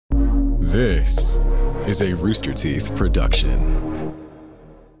This is a Rooster Teeth production.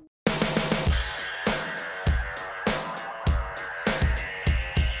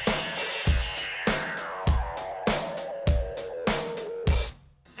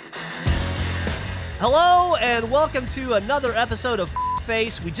 Hello and welcome to another episode of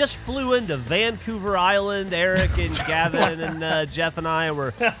Face. We just flew into Vancouver Island. Eric and Gavin and Jeff and I were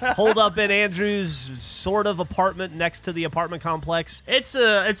holed up in Andrew's sort of apartment next to the apartment complex. It's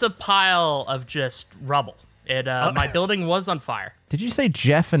a pile of just rubble. My building was on fire. Did you say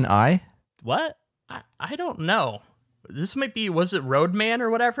Jeff and I? What? I don't know. This might be, was it Roadman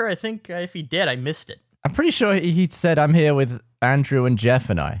or whatever? I think if he did, I missed it. I'm pretty sure he said I'm here with Andrew and Jeff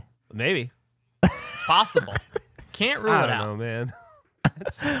and I. Maybe. It's possible. Can't rule I it don't out. know, man.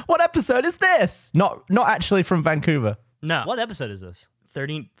 What episode is this? Not actually from Vancouver. No. What episode is this?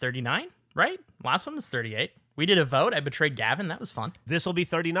 39, right? Last one was 38. We did a vote. I betrayed Gavin. That was fun. This will be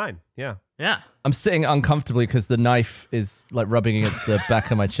 39. Yeah. Yeah. I'm sitting uncomfortably because the knife is like rubbing against the back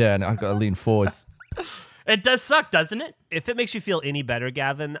of my chair and I've got to lean forwards. It does suck, doesn't it? If it makes you feel any better,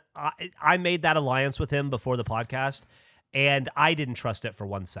 Gavin, I made that alliance with him before the podcast, and I didn't trust it for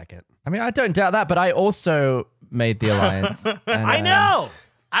 1 second. I mean, I don't doubt that, but I also made the alliance. And, I know!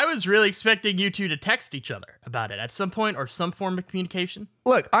 I was really expecting you two to text each other about it at some point or some form of communication.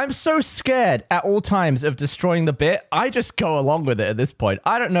 Look, I'm so scared at all times of destroying the bit. I just go along with it at this point.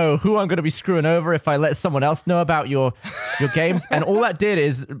 I don't know who I'm going to be screwing over if I let someone else know about your games. And all that did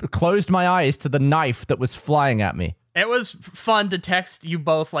is closed my eyes to the knife that was flying at me. It was fun to text you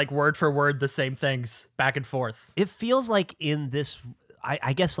both like word for word the same things back and forth. It feels like in this,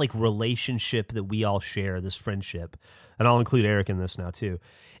 I guess, like relationship that we all share, this friendship, and I'll include Eric in this now too.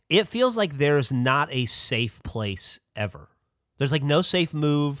 It feels like there's not a safe place ever. There's like no safe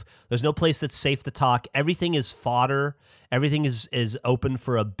move. There's no place that's safe to talk. Everything is fodder. Everything is open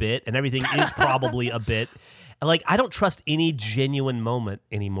for a bit, and everything is probably a bit. And like, I don't trust any genuine moment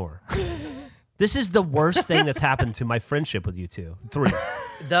anymore. This is the worst thing that's happened to my friendship with you two. Three.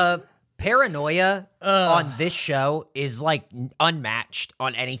 The paranoia on this show is like unmatched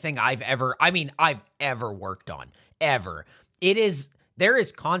on anything I've ever worked on, ever. There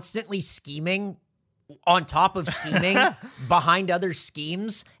is constantly scheming on top of scheming behind other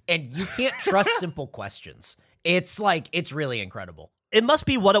schemes, and you can't trust simple questions. It's really incredible. It must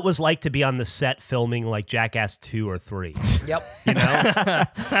be what it was like to be on the set filming like Jackass 2 or 3. Yep. You know?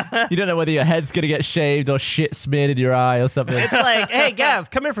 You don't know whether your head's going to get shaved or shit smeared in your eye or something. It's like, hey, Gav,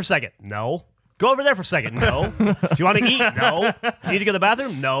 come here for a second. No. Go over there for a second. No. Do you want to eat? No. Do you need to go to the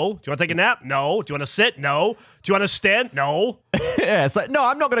bathroom? No. Do you want to take a nap? No. Do you want to sit? No. Do you want to stand? No. Yeah, it's like, no,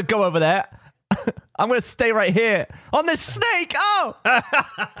 I'm not going to go over there. I'm going to stay right here on this snake. Oh!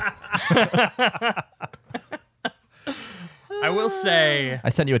 I will say... I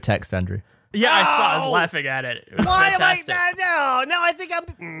sent you a text, Andrew. Yeah, I saw. I was laughing at it. It was Why fantastic. am I that? No, I think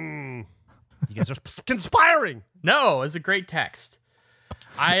I'm... You guys are conspiring. No, it was a great text.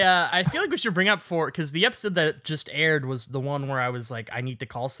 I feel like we should bring up because the episode that just aired was the one where I was like, I need to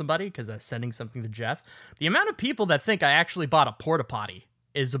call somebody because I was sending something to Jeff. The amount of people that think I actually bought a porta potty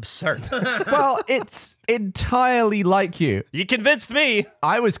is absurd. Well, it's entirely like you. You convinced me.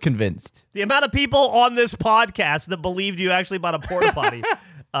 I was convinced. The amount of people on this podcast that believed you actually bought a porta potty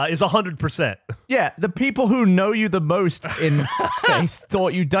is 100%. Yeah, the people who know you the most in face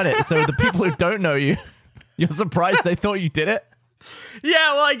thought you'd done it. So the people who don't know you, you're surprised they thought you did it?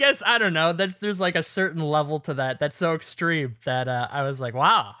 Yeah, well, I guess, I don't know. There's like a certain level to that that's so extreme that I was like,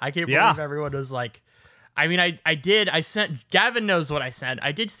 wow, I can't believe everyone was like, I mean, I sent, Gavin knows what I sent.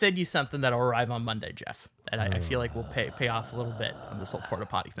 I did send you something that'll arrive on Monday, Jeff, that I feel like will pay off a little bit on this whole porta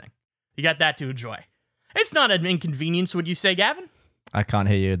potty thing. You got that to enjoy. It's not an inconvenience, would you say, Gavin? I can't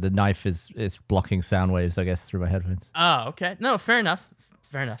hear you. The knife is blocking sound waves, I guess, through my headphones. Oh, okay. No, fair enough.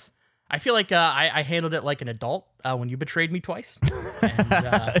 Fair enough. I feel like I handled it like an adult when you betrayed me twice. And,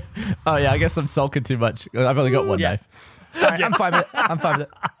 oh, yeah, I guess I'm sulking too much. I've only got one knife. All right, I'm fine with it.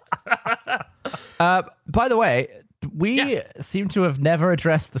 By the way, we seem to have never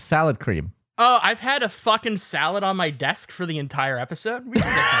addressed the salad cream. Oh, I've had a fucking salad on my desk for the entire episode. We can get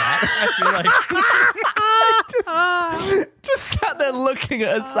to that. I feel like just sat there looking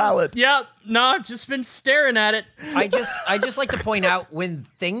at a salad. Yeah, no, I've just been staring at it. I just like to point out when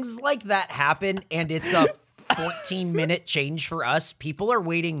things like that happen and it's a 14-minute change for us, people are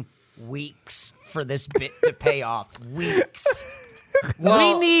waiting weeks for this bit to pay off. Weeks.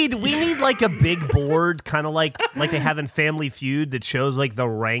 Well, we need like a big board, kind of like they have in Family Feud, that shows like the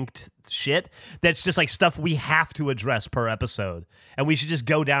ranked shit. That's just like stuff we have to address per episode, and we should just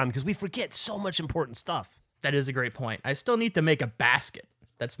go down because we forget so much important stuff. That is a great point. I still need to make a basket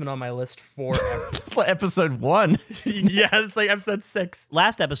That's been on my list forever. It's like episode 1. Yeah, it's like episode 6.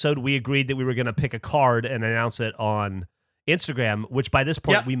 Last episode, we agreed that we were going to pick a card and announce it on Instagram, which by this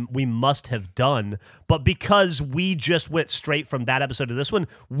point we must have done. But because we just went straight from that episode to this one,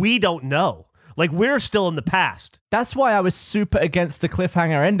 we don't know. Like, we're still in the past. That's why I was super against the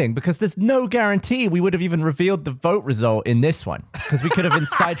cliffhanger ending, because there's no guarantee we would have even revealed the vote result in this one, because we could have been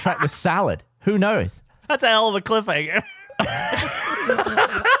sidetracked with salad. Who knows? That's a hell of a cliffhanger.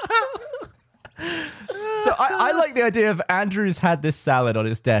 So I like the idea of Andrew's had this salad on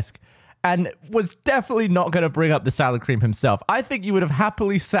his desk and was definitely not going to bring up the salad cream himself. I think you would have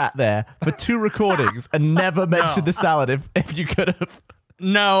happily sat there for 2 recordings and never mentioned the salad if you could have.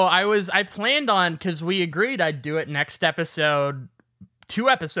 No, I planned on, because we agreed I'd do it next episode 2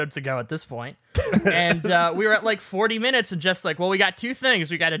 episodes ago at this point. And we were at like 40 minutes and Jeff's like, well, we got 2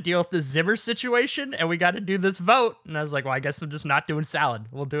 things. We got to deal with the Zimmer situation and we got to do this vote. And I was like, well, I guess I'm just not doing salad.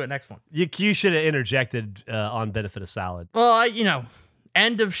 We'll do it next one. You should have interjected on benefit of salad. Well,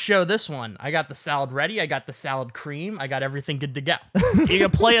 end of show this one. I got the salad ready. I got the salad cream. I got everything good to go. You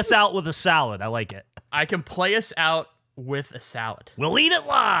can play us out with a salad. I like it. I can play us out with a salad. We'll eat it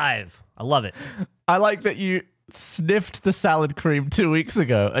live. I love it. I like that you sniffed the salad cream 2 weeks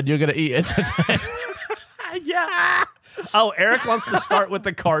ago and you're going to eat it today. Yeah. Oh, Eric wants to start with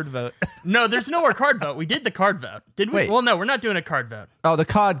the card vote. No, there's no more card vote. We did the card vote. Did we? Wait. Well, no, we're not doing a card vote. Oh, the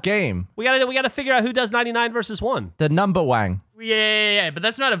card game. We gotta figure out who does 99 versus 1. The number wang. Yeah, but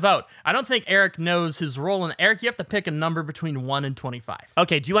that's not a vote. I don't think Eric knows his role. And Eric, you have to pick a number between 1 and 25.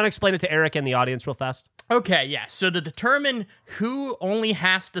 Okay, do you want to explain it to Eric and the audience real fast? Okay, yeah. So to determine who only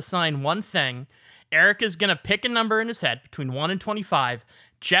has to sign one thing, Eric is going to pick a number in his head between 1 and 25.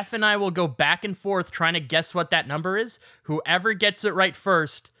 Jeff and I will go back and forth trying to guess what that number is. Whoever gets it right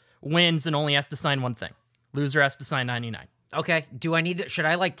first wins and only has to sign one thing. Loser has to sign 99. Okay. Should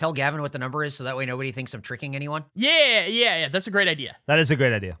I tell Gavin what the number is so that way nobody thinks I'm tricking anyone? Yeah. That's a great idea. That is a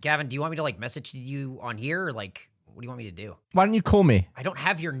great idea. Gavin, do you want me to message you on here? Or, what do you want me to do? Why don't you call me? I don't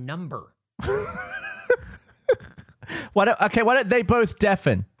have your number. Why don't they both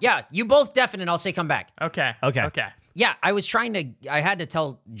deafen? Yeah, you both deafen and I'll say come back. Okay. Yeah, I had to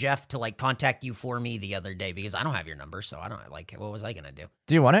tell Jeff to contact you for me the other day because I don't have your number, so I don't what was I going to do?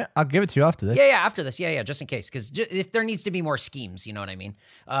 Do you want it? I'll give it to you after this. Yeah, after this. Yeah, just in case. Because if there needs to be more schemes, you know what I mean?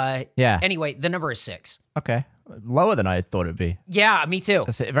 Yeah. Anyway, the number is 6. Okay. Lower than I thought it'd be. Yeah, me too.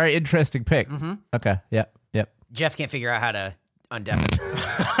 That's a very interesting pick. Mm-hmm. Okay, yep. Jeff can't figure out how to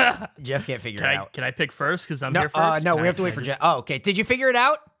undeafen. Jeff can't figure it out. Can I pick first because I'm here first? No, we have to wait for Jeff. Oh, okay. Did you figure it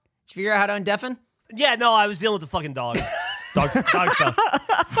out? Did you figure out how to undeafen? Yeah, no, I was dealing with the fucking dog. Dog stuff.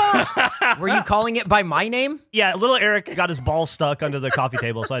 Were you calling it by my name? Yeah, little Eric got his ball stuck under the coffee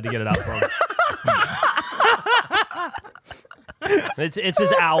table, so I had to get it out for him. It's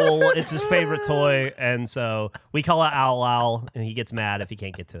his owl. It's his favorite toy, and so we call it Owl, and he gets mad if he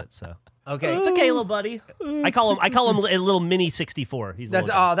can't get to it. So okay, it's okay, little buddy. I call him a little mini 64.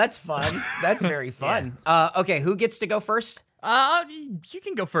 That's fun. That's very fun. Yeah. Okay, who gets to go first? You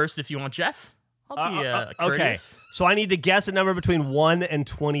can go first if you want, Jeff. I'll be okay. courteous. So I need to guess a number between 1 and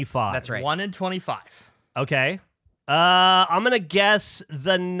 25. That's right. 1 and 25. Okay. I'm gonna guess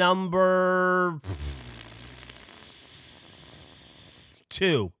the number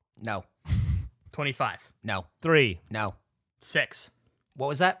 2. No. 25. No. 3. No. 6. What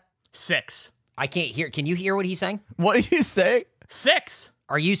was that? 6. I can't hear. Can you hear what he's saying? What are you saying? 6.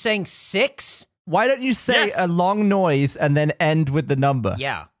 Are you saying 6? Why don't you say Yes. a long noise and then end with the number?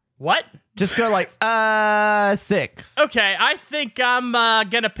 Yeah. What? Just go 6. Okay, I think I'm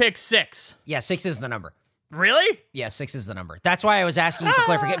gonna pick 6. Yeah, 6 is the number. Really? Yeah, 6 is the number. That's why I was asking you for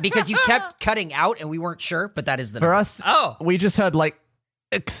clarification because you kept cutting out and we weren't sure, but that is the For number. us, Oh. we just heard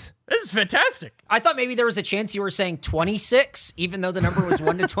X. This is fantastic. I thought maybe there was a chance you were saying 26, even though the number was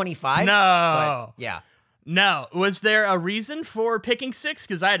 1 to 25. No. But, yeah. No. Was there a reason for picking 6?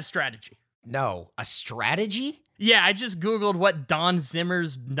 Because I had a strategy. No. A strategy? Yeah, I just Googled what Don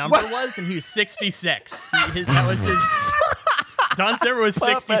Zimmer's number was, and he was 66. That was his... Don Zimmer was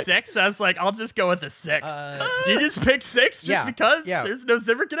 66. So I was like, I'll just go with a 6. You just picked 6 just because? Yeah. There's no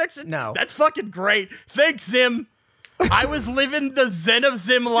Zimmer connection? No. That's fucking great. Thanks, Zim. I was living the Zen of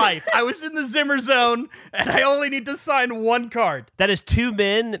Zim life. I was in the Zimmer zone, and I only need to sign one card. That is 2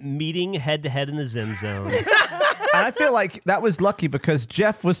 men meeting head to head in the Zim zone. And I feel like that was lucky because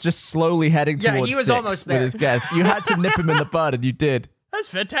Jeff was just slowly heading Yeah, towards he was 6 almost there. with his guess. You had to nip him in the bud, and you did. That's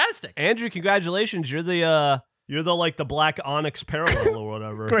fantastic. Andrew, congratulations. You're the the black onyx parallel or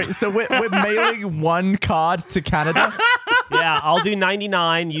whatever. Great. So we're mailing one card to Canada. Yeah, I'll do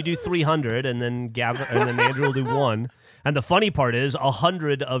 99, you do 300, and then Andrew will do 1. And the funny part is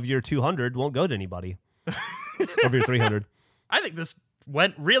 100 of your 200 won't go to anybody. Of your 300. I think this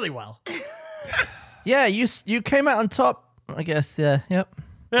went really well. Yeah, you came out on top, I guess. Yeah, yep.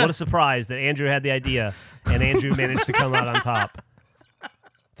 What a surprise that Andrew had the idea and Andrew managed to come out on top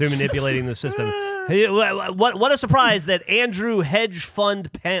through manipulating the system. What a surprise that Andrew Hedge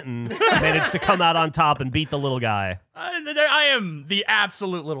Fund Penton managed to come out on top and beat the little guy. I am the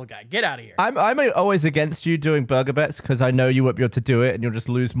absolute little guy. Get out of here. I'm always against you doing burger bets because I know you won't be able to do it and you'll just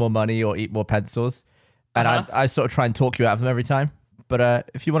lose more money or eat more pencils. And I sort of try and talk you out of them every time. But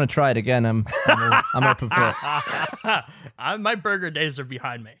if you want to try it again, I'm open for it. My burger days are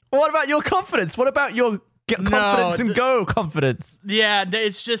behind me. What about your confidence? What about your confidence and go confidence? Yeah,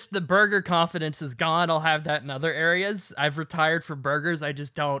 it's just the burger confidence is gone. I'll have that in other areas. I've retired for burgers. I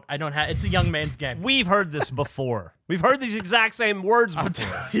don't have. It's a young man's game. We've heard this before. We've heard these exact same words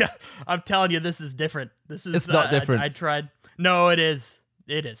before. I'm telling you, this is different. It's not different. I tried. No, it is.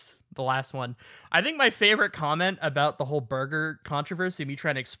 It is. The last one. I think my favorite comment about the whole burger controversy, me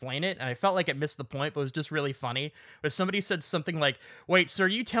trying to explain it, and I felt like it missed the point, but it was just really funny, was somebody said something like, wait, so are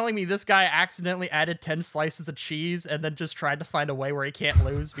you telling me this guy accidentally added 10 slices of cheese and then just tried to find a way where he can't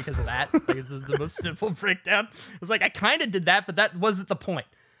lose because of that? Like, this is the most simple breakdown. It was like, I kind of did that, but that wasn't the point.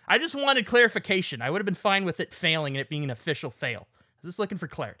 I just wanted clarification. I would have been fine with it failing and it being an official fail. I was just looking for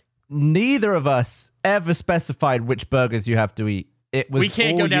clarity. Neither of us ever specified which burgers you have to eat. We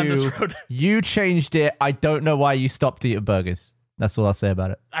can't go down this road. You changed it. I don't know why you stopped eating burgers. That's all I'll say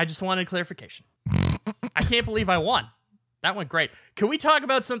about it. I just wanted clarification. I can't believe I won. That went great. Can we talk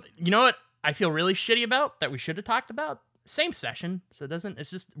about something? You know what I feel really shitty about that we should have talked about? Same session. So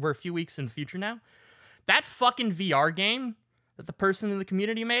it's just, we're a few weeks in the future now. That fucking VR game that the person in the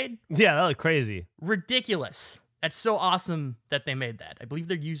community made. Yeah, that looked crazy. Ridiculous. That's so awesome that they made that. I believe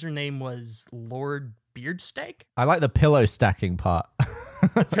their username was Lord Beardsteak. I like the pillow stacking part.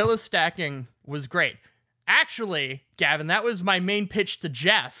 Pillow stacking was great. Actually, Gavin, that was my main pitch to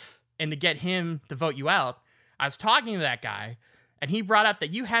Jeff and to get him to vote you out. I was talking to that guy and he brought up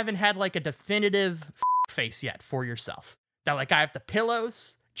that you haven't had like a definitive face yet for yourself. That like I have the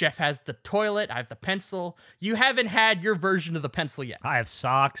pillows, Jeff has the toilet, I have the pencil. You haven't had your version of the pencil yet. I have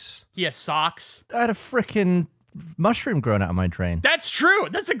socks. He has socks. I had a freaking mushroom growing out of my drain. That's true.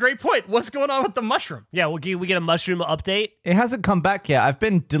 That's a great point. What's going on with the mushroom? Yeah, we get a mushroom update. It hasn't come back yet. I've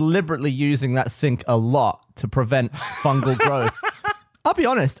been deliberately using that sink a lot to prevent fungal growth. I'll be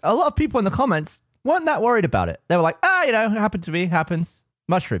honest, a lot of people in the comments weren't that worried about it. They were like, it happened to me, happens.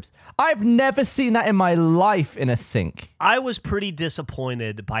 Mushrooms. I've never seen that in my life in a sink. I was pretty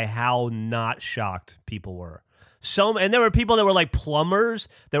disappointed by how not shocked people were. And there were people that were like plumbers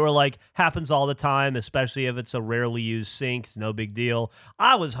that were like, happens all the time, especially if it's a rarely used sink. It's no big deal.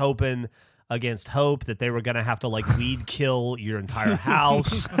 I was hoping against hope that they were going to have to like weed kill your entire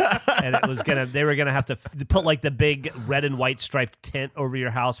house. And they were going to have to put like the big red and white striped tent over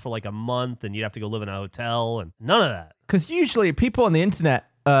your house for like a month and you'd have to go live in a hotel and none of that. Because usually people on the internet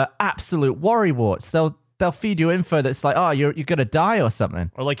are absolute worrywarts. They'll feed you info that's like, you're going to die or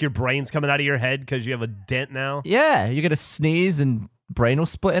something. Or like your brain's coming out of your head because you have a dent now. Yeah, you're going to sneeze and brain will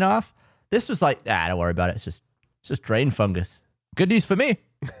split in half. This was like, don't worry about it. It's just drain fungus. Good news for me.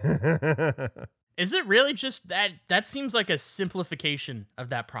 Is it really just that? That seems like a simplification of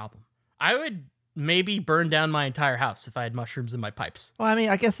that problem. I would maybe burn down my entire house if I had mushrooms in my pipes. Well, I mean,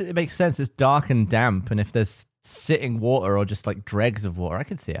 I guess it makes sense. It's dark and damp. And if there's sitting water or just like dregs of water, I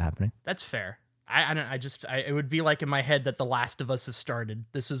can see it happening. That's fair. It would be like in my head that The Last of Us has started.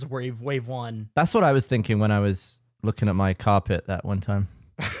 This is wave one. That's what I was thinking when I was looking at my carpet that one time.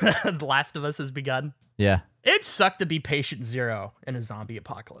 The Last of Us has begun. Yeah. It'd suck to be patient zero in a zombie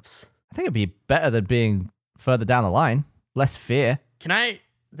apocalypse. I think it'd be better than being further down the line. Less fear.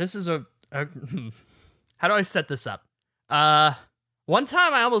 This is how do I set this up? One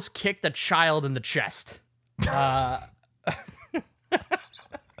time I almost kicked a child in the chest.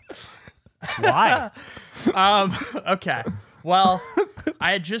 Why? Okay. Well,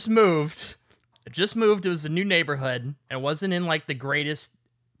 I had just moved. It was a new neighborhood, and it wasn't in like the greatest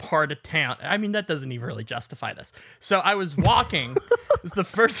part of town. I mean, that doesn't even really justify this. So I was walking. It was the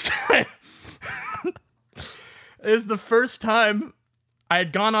first time. It was the first time I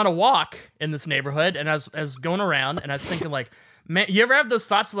had gone on a walk in this neighborhood, and I was going around, and I was thinking like, man, you ever have those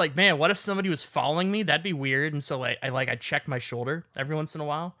thoughts of like, man, what if somebody was following me? That'd be weird. And so I checked my shoulder every once in a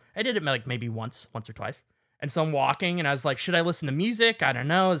while. I did it like maybe once or twice. And so I'm walking and I was like, should I listen to music? I don't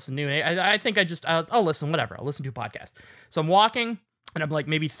know. It's new. I think I'll listen, whatever. I'll listen to a podcast. So I'm walking And I'm like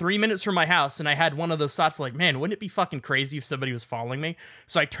maybe 3 minutes from my house, and I had one of those thoughts like, man, wouldn't it be fucking crazy if somebody was following me?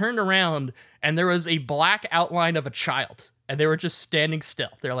 So I turned around, and there was a black outline of a child, and they were just standing still.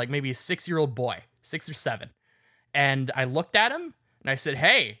 They're like maybe a 6-year-old boy, 6 or 7. And I looked at him, and I said,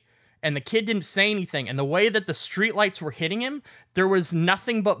 hey. And the kid didn't say anything. And the way that the streetlights were hitting him, there was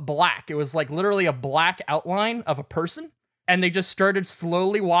nothing but black. It was like literally a black outline of a person. And they just started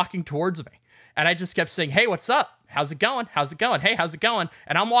slowly walking towards me. And I just kept saying, hey, what's up? How's it going? How's it going? Hey, how's it going?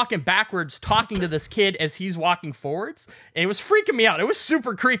 And I'm walking backwards, talking to this kid as he's walking forwards. And it was freaking me out. It was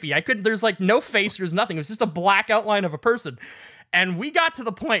super creepy. There's like no face, there's nothing. It was just a black outline of a person. And we got to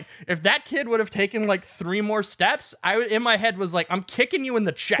the point, if that kid would have taken like 3 more steps, I in my head was like, I'm kicking you in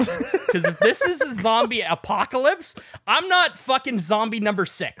the chest. Because if this is a zombie apocalypse, I'm not fucking zombie number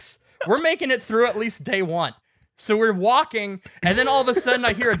 6. We're making it through at least day 1. So we're walking, and then all of a sudden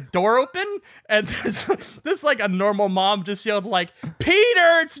I hear a door open, and this like a normal mom just yelled like,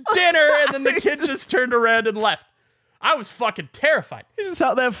 Peter, it's dinner, and then the kid just turned around and left. I was fucking terrified. He's just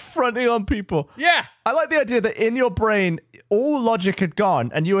out there fronting on people. Yeah. I like the idea that in your brain, all logic had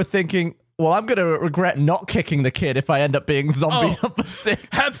gone, and you were thinking, well, I'm going to regret not kicking the kid if I end up being zombie number 6.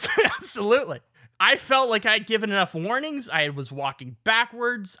 Absolutely. I felt like I'd given enough warnings. I was walking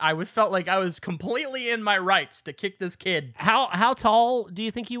backwards. I felt like I was completely in my rights to kick this kid. How tall do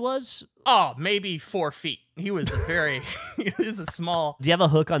you think he was? Oh, maybe 4 feet. He was he was a small. Do you have a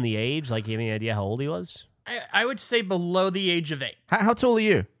hook on the age? Like, do you have any idea how old he was? I would say below the age of 8. How tall are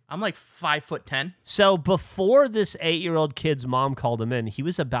you? I'm like 5'10". So before this 8-year-old kid's mom called him in, he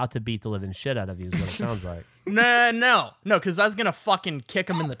was about to beat the living shit out of you, is what it sounds like. No, because I was going to fucking kick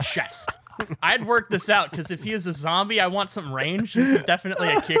him in the chest. I'd work this out, because if he is a zombie, I want some range. This is definitely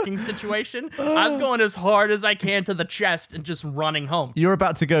a kicking situation. I was going as hard as I can to the chest and just running home. You're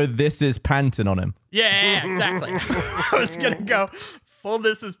about to go, this is panting on him. Yeah, exactly. I was going to go full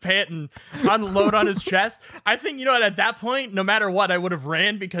this is panting, unload on his chest. I think, you know what, at that point, no matter what, I would have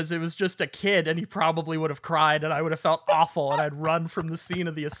ran, because it was just a kid, and he probably would have cried, and I would have felt awful, and I'd run from the scene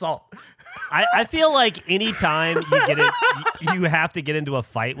of the assault. I feel like anytime you have to get into a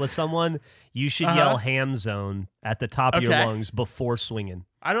fight with someone, you should yell ham zone at the top of your lungs before swinging.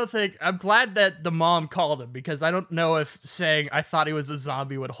 I'm glad that the mom called him, because I don't know if saying I thought he was a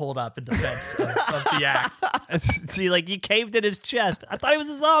zombie would hold up in defense of the act. See, like, you caved in his chest. I thought he was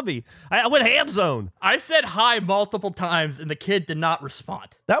a zombie. I went ham zone. I said hi multiple times, and the kid did not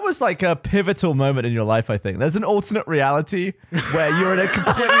respond. That was like a pivotal moment in your life, I think. There's an alternate reality where you're in a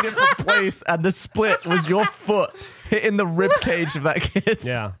completely different place, and the split was your foot hitting the rib cage of that kid.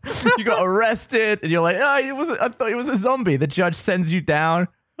 Yeah. You got arrested, and you're like, I thought he was a zombie. The judge sends you down.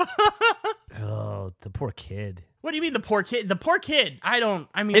 Oh, the poor kid. What do you mean the poor kid? The poor kid.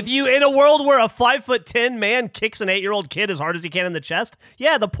 If you, in a world where a 5'10" man kicks an 8-year-old kid as hard as he can in the chest,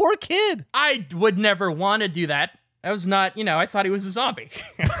 yeah, the poor kid. I would never want to do that. That was not, I thought he was a zombie.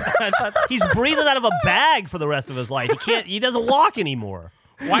 He's breathing out of a bag for the rest of his life. He doesn't walk anymore.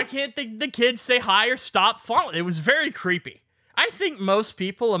 Why can't the kid say hi or stop falling? It was very creepy. I think most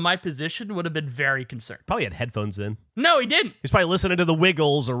people in my position would have been very concerned. Probably had headphones in. No, he didn't. He's probably listening to the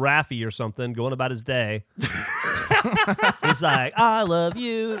Wiggles or Raffi or something, going about his day. He's like, I love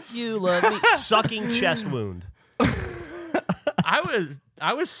you, you love me. Sucking chest wound.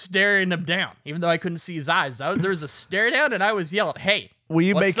 I was staring him down, even though I couldn't see his eyes. There was a stare down, and I was yelling, hey, were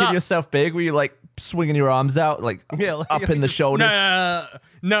you making up? yourself big? Were you like swinging your arms out, like up in the shoulders? No.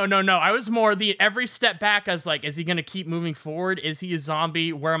 I was more every step back. I was like, is he going to keep moving forward? Is he a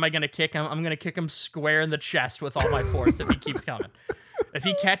zombie? Where am I going to kick him? I'm going to kick him square in the chest with all my force if he keeps coming. If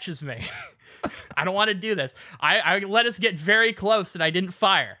he catches me. I don't want to do this. I let us get very close, and I didn't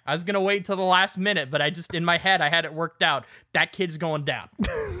fire. I was going to wait till the last minute, but in my head, I had it worked out. That kid's going down.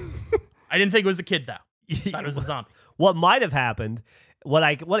 I didn't think it was a kid, though. I thought it was a zombie. What might have happened,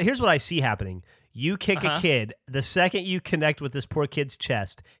 here's what I see happening. You kick a kid. The second you connect with this poor kid's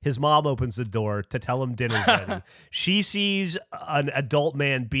chest, his mom opens the door to tell him dinner's ready. She sees an adult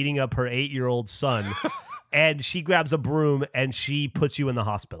man beating up her 8-year-old son, and she grabs a broom, and she puts you in the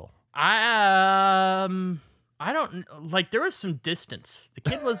hospital. I don't, like, there was some distance. The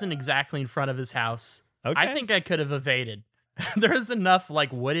kid wasn't exactly in front of his house. Okay. I think I could have evaded. There was enough,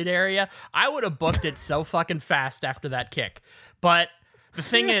 like, wooded area. I would have booked it so fucking fast after that kick. But the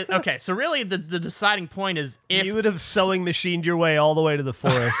thing is, okay, so really the deciding point is if... You would have sewing machined your way all the way to the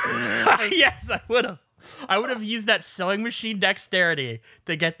forest. Yes, I would have. I would have used that sewing machine dexterity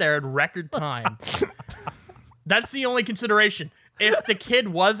to get there in record time. That's the only consideration. If the kid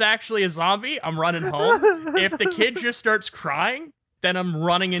was actually a zombie, I'm running home. If the kid just starts crying, then I'm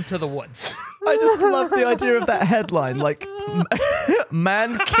running into the woods. I just love the idea of that headline. Like,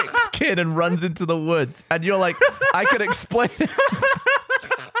 Man kicks kid and runs into the woods. And you're like, I could explain it.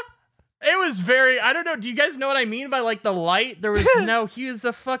 It was very, I don't know. Do you guys know what I mean by like the light? There was no, he was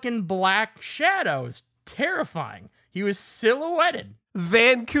a fucking black shadow. It was terrifying. He was silhouetted.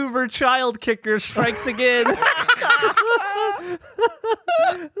 Vancouver child kicker strikes again.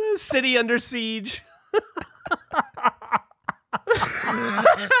 City under siege.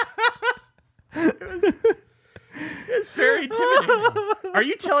 It's very intimidating. Are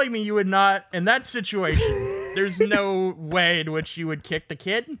you telling me you would not, in that situation, there's no way in which you would kick the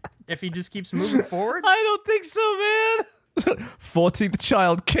kid if he just keeps moving forward? I don't think so, man. 14th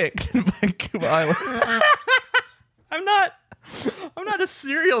child kicked in Vancouver Island. I'm not a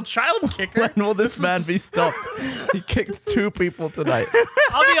serial child kicker. When will this man be stopped? He kicked 2 people tonight.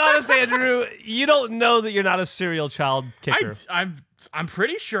 I'll be honest, Andrew. You don't know that you're not a serial child kicker. I'm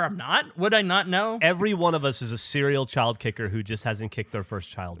pretty sure I'm not. Would I not know? Every one of us is a serial child kicker who just hasn't kicked their first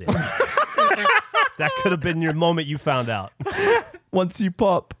child yet. That could have been your moment you found out. Once you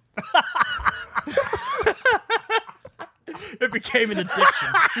pop. It became an addiction.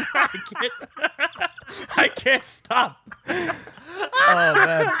 I can't stop. Oh,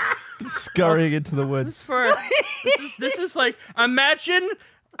 man. Scurrying into the woods. This is like, imagine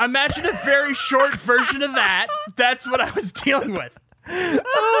a very short version of that. That's what I was dealing with.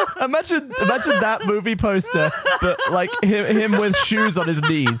 Imagine that movie poster, but like him with shoes on his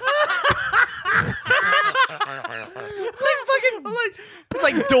knees. It's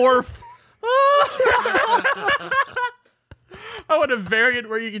like Dorf. I want a variant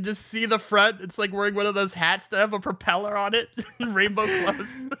where you can just see the front. It's like wearing one of those hats that have a propeller on it. Rainbow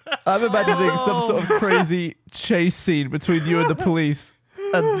clothes. I'm imagining some sort of crazy chase scene between you and the police.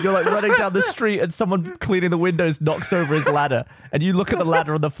 And you're like running down the street and someone cleaning the windows knocks over his ladder. And you look at the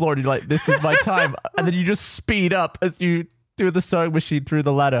ladder on the floor and you're like, this is my time. And then you just speed up as you do the sewing machine through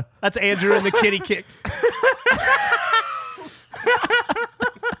the ladder. That's Andrew and the kitty kick.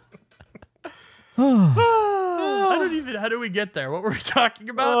 How do we get there? What were we talking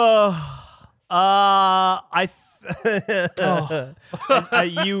about?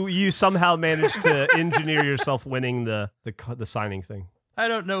 You somehow managed to engineer yourself winning the signing thing. I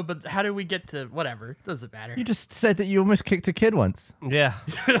don't know, but how do we get to whatever? It doesn't matter. You just said that you almost kicked a kid once. Yeah.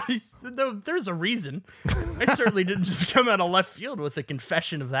 No, there's a reason. I certainly didn't just come out of left field with a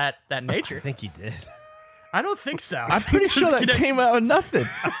confession of that nature. I think you did. I don't think so. I'm pretty sure that came out of nothing.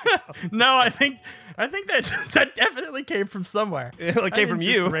 No, I think that definitely came from somewhere. It came from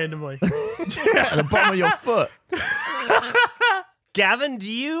you randomly. At the bottom of your foot. Gavin, do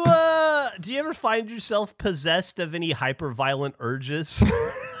you ever find yourself possessed of any hyper-violent urges?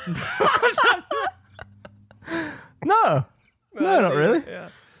 No, not really. Yeah.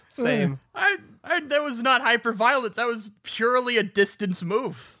 Same. I that was not hyper violent. That was purely a distance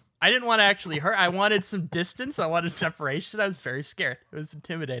move. I didn't want to actually hurt. I wanted some distance. I wanted separation. I was very scared. It was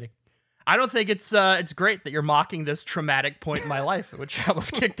intimidating. I don't think it's great that you're mocking this traumatic point in my life at which I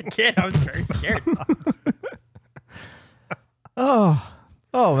almost kicked a kid. I was very scared. Oh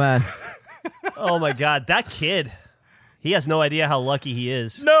man. Oh my God, that kid. He has no idea how lucky he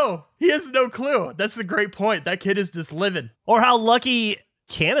is. No, he has no clue. That's the great point. That kid is just living. Or how lucky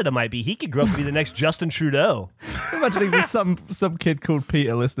Canada might be. He could grow up to be the next Justin Trudeau. I'm imagining there's some kid called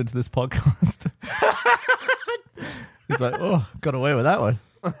Peter listening to this podcast. He's like, oh, got away with that one.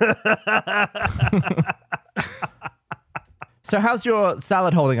 So how's your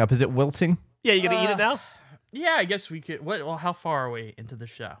salad holding up? Is it wilting? Yeah, you gonna eat it now? Yeah, I guess we could. Well, how far are we into the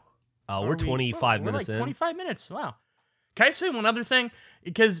show? We're 25 minutes like in. 25 minutes. Wow. Can I say one other thing?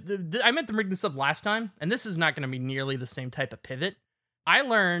 Because I meant to bring this up last time, and this is not going to be nearly the same type of pivot. I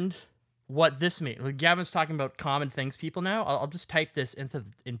learned what this means. Like Gavin's talking about common things people know. I'll just type this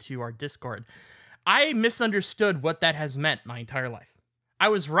into our Discord. I misunderstood what that has meant my entire life. I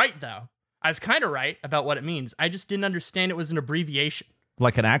was right, though. I was kind of right about what it means. I just didn't understand it was an abbreviation.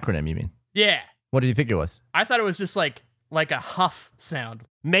 Like an acronym, you mean? Yeah. What did you think it was? I thought it was just like a huff sound.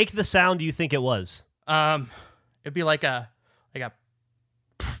 Make the sound you think it was. It'd be like a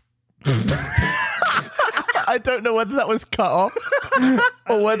I don't know whether that was cut off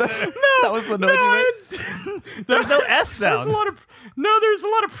or whether that was the noise you made. There's no S sound. There's a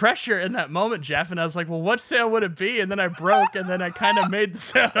lot of pressure in that moment, Jeff. And I was like, well, what sound would it be? And then I broke, and then I kind of made the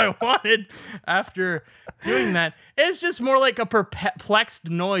sound I wanted after doing that. It's just more like a perplexed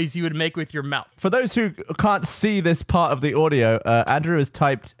noise you would make with your mouth. For those who can't see this part of the audio, Andrew has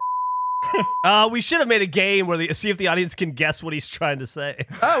typed. We should have made a game where see if the audience can guess what he's trying to say.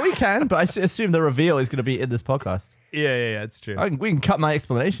 Oh, we can, but I assume the reveal is going to be in this podcast. Yeah, it's true. We can cut my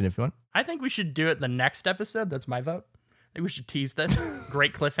explanation if you want. I think we should do it the next episode. That's my vote. think we should tease this.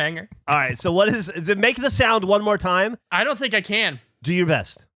 Great cliffhanger. All right, so what is it? Make the sound one more time. I don't think I can. Do your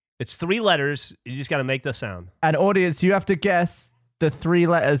best. It's 3 letters. You just got to make the sound. And audience, you have to guess the 3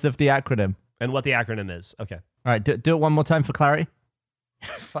 letters of the acronym. And what the acronym is. Okay. All right, do it one more time for clarity.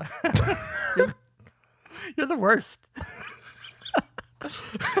 You're the worst.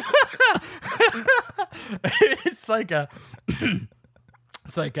 It's like a.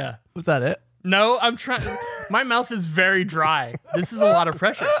 Was that it? No, I'm trying. My mouth is very dry. This is a lot of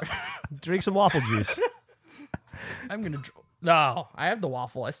pressure. Drink some waffle juice. I'm gonna. No, I have the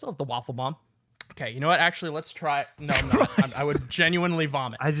waffle. I still have the waffle bomb. Okay, you know what? Actually, let's try. No, I'm not. I would genuinely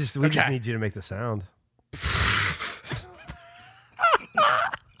vomit. We just need you to make the sound.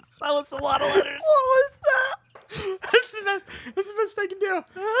 That was a lot of letters. What was that? That's the best I can do.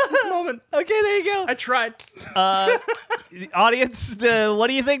 This moment. Okay, there you go. I tried. Audience, what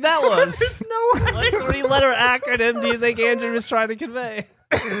do you think that was? There's no way. What 3-letter acronym do you think Andrew was trying to convey?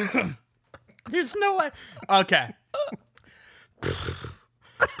 There's no way. Okay.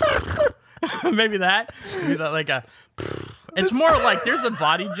 Maybe that like a. It's more like there's a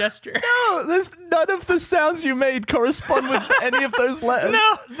body gesture. No, there's none of the sounds you made correspond with any of those letters.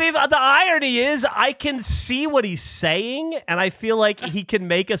 No, the irony is I can see what he's saying, and I feel like he can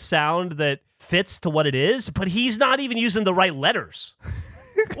make a sound that fits to what it is, but he's not even using the right letters.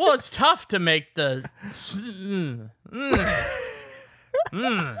 Well, it's tough to make the.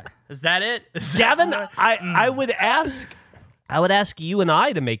 Is that it? Gavin, I would ask you and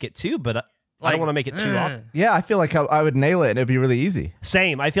I to make it too, but I don't want to make it too obvious. Yeah, I feel like I would nail it and it'd be really easy.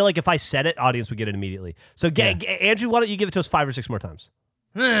 Same. I feel like if I said it, audience would get it immediately. So, Andrew, why don't you give it to us 5 or 6 more times?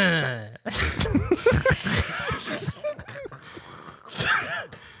 I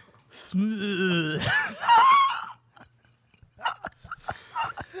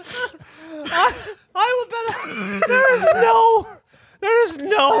will bet There is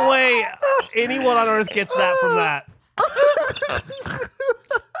no way anyone on earth gets that from that.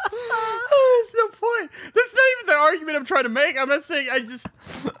 there's no point. That's not even the argument I'm trying to make. I'm not saying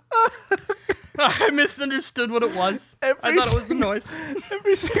I misunderstood what it was. I thought it was a noise.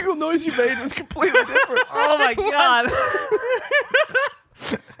 Every single noise you made was completely different. Oh my God.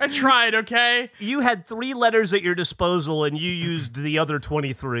 I tried, okay? You had 3 letters at your disposal and you used the other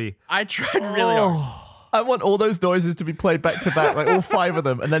 23. I tried really hard. I want all those noises to be played back to back, like all 5 of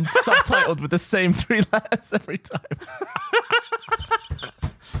them, and then subtitled with the same 3 letters every time.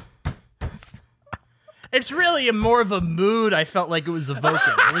 It's really more of a mood I felt like it was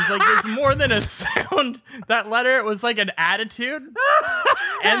evoking. It was like there's more than a sound. That letter, it was like an attitude.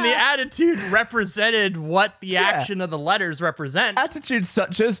 And the attitude represented what the action of the letters represent. Attitudes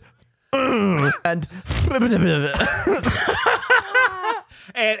such as and and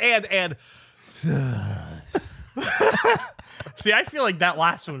See, I feel like that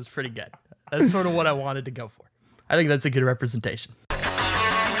last one was pretty good. That's sort of what I wanted to go for. I think that's a good representation.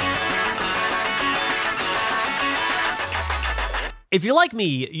 If you're like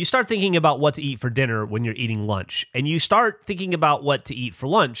me, you start thinking about what to eat for dinner when you're eating lunch, and you start thinking about what to eat for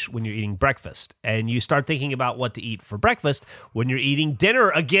lunch when you're eating breakfast, and you start thinking about what to eat for breakfast when you're eating dinner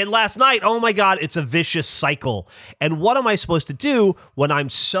again last night. Oh my God, it's a vicious cycle. And what am I supposed to do when I'm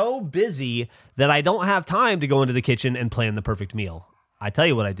so busy that I don't have time to go into the kitchen and plan the perfect meal? I tell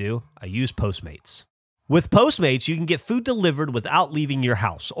you what I do. I use Postmates. With Postmates, you can get food delivered without leaving your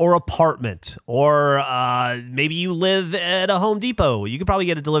house or apartment, or maybe you live at a Home Depot. You could probably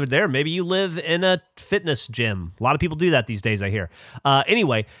get it delivered there. Maybe you live in a fitness gym. A lot of people do that these days, I hear.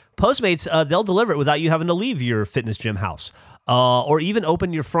 Anyway, Postmates, they'll deliver it without you having to leave your fitness gym house. Or even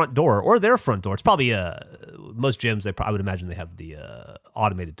open your front door or their front door. It's probably most gyms. I would imagine they have the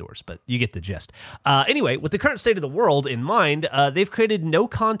automated doors, but you get the gist. Anyway, with the current state of the world in mind, they've created no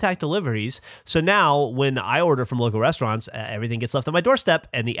contact deliveries. So now, when I order from local restaurants, everything gets left on my doorstep,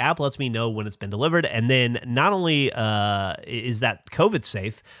 and the app lets me know when it's been delivered. And then not only is that COVID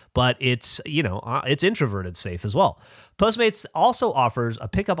safe, but it's it's introverted safe as well. Postmates also offers a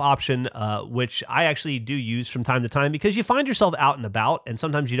pickup option, which I actually do use from time to time because you find yourself out and about, and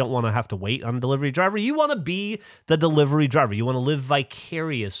sometimes you don't want to have to wait on a delivery driver. You want to be the delivery driver. You want to live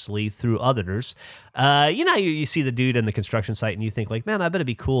vicariously through others. You see the dude in the construction site, and you think, like, man, I bet it'd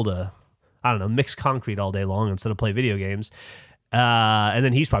be cool to, I don't know, mix concrete all day long instead of play video games. And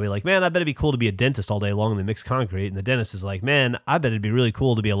then he's probably like, man, I bet it'd be cool to be a dentist all day long and they mix concrete. And the dentist is like, man, I bet it'd be really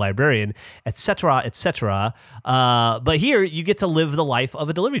cool to be a librarian, etc., etc. But here you get to live the life of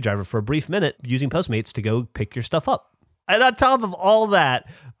a delivery driver for a brief minute using Postmates to go pick your stuff up. And on top of all that,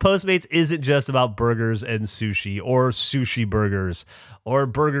 Postmates isn't just about burgers and sushi or sushi burgers or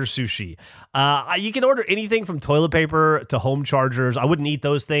burger sushi. You can order anything from toilet paper to home chargers. I wouldn't eat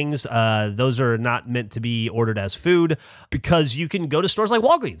those things. Those are not meant to be ordered as food because you can go to stores like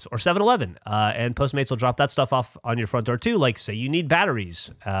Walgreens or 7-Eleven and Postmates will drop that stuff off on your front door too. Like say you need batteries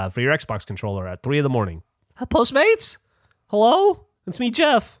for your Xbox controller at 3 a.m. Postmates? Hello? It's me,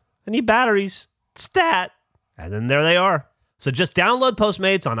 Jeff. I need batteries. Stat. And then there they are. So just download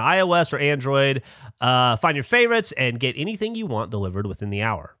Postmates on iOS or Android, find your favorites, and get anything you want delivered within the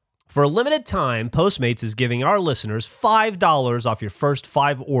hour. For a limited time, Postmates is giving our listeners $5 off your first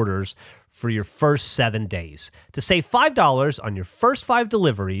 5 orders for your first 7 days. To save $5 on your first 5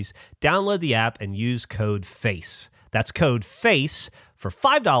 deliveries, download the app and use code FACE. That's code FACE for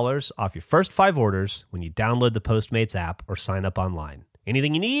 $5 off your first 5 orders when you download the Postmates app or sign up online.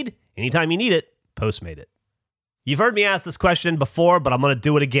 Anything you need, anytime you need it, Postmate it. You've heard me ask this question before, but I'm going to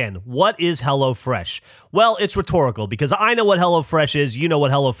do it again. What is HelloFresh? Well, it's rhetorical because I know what HelloFresh is. You know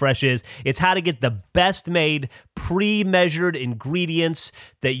what HelloFresh is. It's how to get the best made, pre-measured ingredients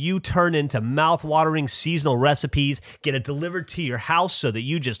that you turn into mouth-watering seasonal recipes, get it delivered to your house so that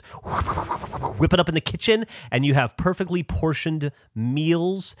you just whip it up in the kitchen and you have perfectly portioned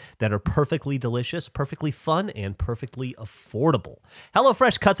meals that are perfectly delicious, perfectly fun, and perfectly affordable.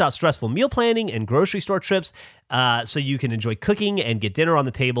 HelloFresh cuts out stressful meal planning and grocery store trips so you can enjoy cooking and get dinner on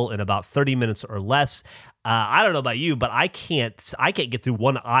the table in about 30 minutes or less. I don't know about you, but I can't get through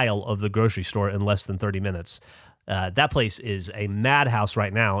one aisle of the grocery store in less than 30 minutes. That place is a madhouse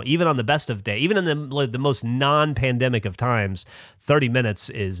right now. Even on the best of day, even in the most non-pandemic of times, 30 minutes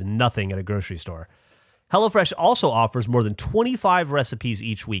is nothing at a grocery store. HelloFresh also offers more than 25 recipes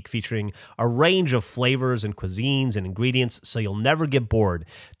each week featuring a range of flavors and cuisines and ingredients so you'll never get bored.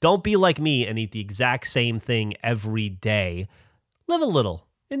 Don't be like me and eat the exact same thing every day. Live a little.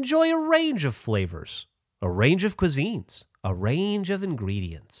 Enjoy a range of flavors, a range of cuisines, a range of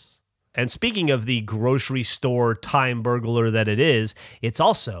ingredients. And speaking of the grocery store time burglar that it is, it's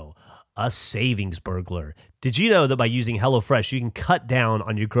also a savings burglar. Did you know that by using HelloFresh, you can cut down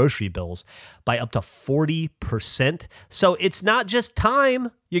on your grocery bills by up to 40%? So it's not just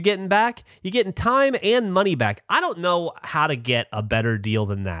time you're getting back, you're getting time and money back. I don't know how to get a better deal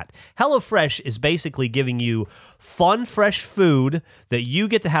than that. HelloFresh is basically giving you fun, fresh food that you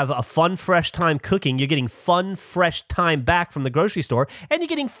get to have a fun, fresh time cooking. You're getting fun, fresh time back from the grocery store, and you're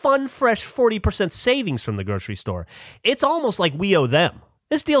getting fun, fresh 40% savings from the grocery store. It's almost like we owe them.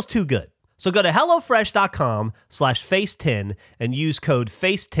 This deal's too good. So go to HelloFresh.com/Face10 and use code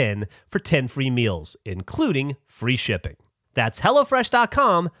FACE10 for 10 free meals, including free shipping. That's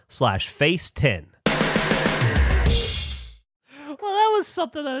HelloFresh.com/Face10. Well, that was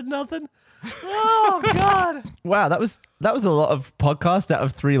something out of nothing. Oh, God. Wow, that was a lot of podcast out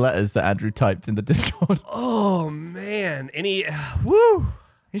of 3 letters that Andrew typed in the Discord. Oh, man. Woo.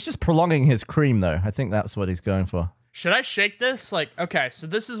 He's just prolonging his cream, though. I think that's what he's going for. Should I shake this? Okay, so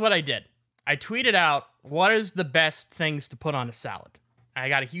this is what I did. I tweeted out, what is the best things to put on a salad? I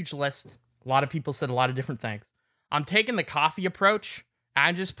got a huge list. A lot of people said a lot of different things. I'm taking the coffee approach.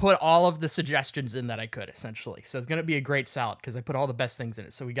 I just put all of the suggestions in that I could, essentially. So it's going to be a great salad because I put all the best things in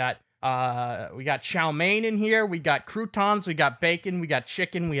it. So we got chow mein in here. We got croutons. We got bacon. We got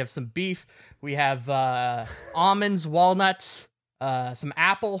chicken. We have some beef. We have almonds, walnuts, some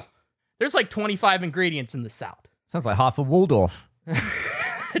apple. There's like 25 ingredients in the salad. Sounds like half a Waldorf.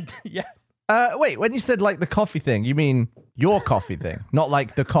 Yeah. Wait, when you said like the coffee thing, you mean your coffee thing, not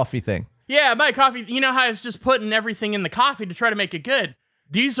like the coffee thing? Yeah, my coffee. You know how I was just putting everything in the coffee to try to make it good?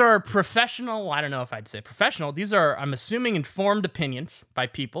 These are professional. I don't know if I'd say professional. These are, I'm assuming, informed opinions by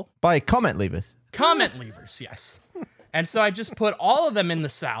people. By comment leavers. Comment leavers, yes. And so I just put all of them in the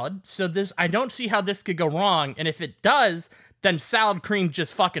salad. So I don't see how this could go wrong. And if it does, then salad cream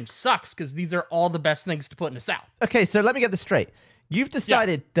just fucking sucks because these are all the best things to put in a salad. Okay, so let me get this straight. You've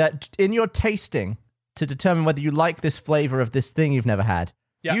decided that in your tasting to determine whether you like this flavor of this thing you've never had,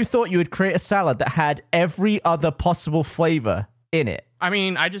 you thought you would create a salad that had every other possible flavor in it. I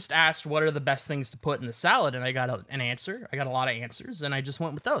mean, I just asked what are the best things to put in the salad, and I got an answer. I got a lot of answers, and I just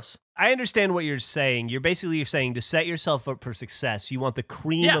went with those. I understand what you're saying. You're saying to set yourself up for success, you want the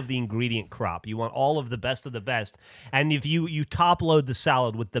cream of the ingredient crop. You want all of the best. And if you top load the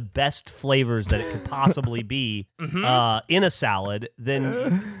salad with the best flavors that it could possibly be in a salad,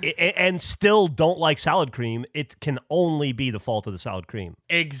 then and still don't like salad cream, it can only be the fault of the salad cream.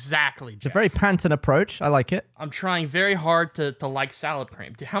 Exactly, Jeff. It's a very Panton approach. I like it. I'm trying very hard to like salad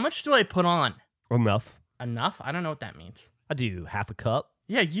cream. How much do I put on? Enough. Enough? I don't know what that means. I do half a cup.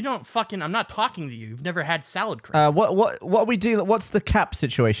 Yeah, you don't fucking. I'm not talking to you. You've never had salad cream. What are we dealing? What's the cap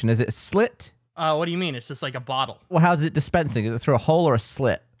situation? Is it a slit? What do you mean? It's just like a bottle Well, how's it dispensing? Is it through a hole or a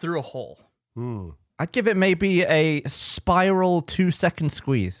slit? through a hole. I'd give it maybe a spiral 2-second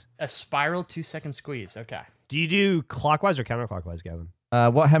squeeze. A spiral 2-second squeeze. Okay. Do you do clockwise or counterclockwise, Gavin?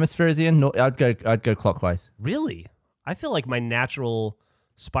 What hemisphere is he in? No, I'd go clockwise. Really? I feel like my natural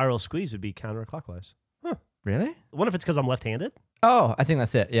spiral squeeze would be counterclockwise. Really? I wonder if it's because I'm left-handed? Oh, I think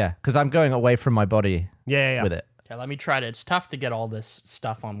that's it. Yeah, because I'm going away from my body Yeah. with it. Okay, let me try it. It's tough to get all this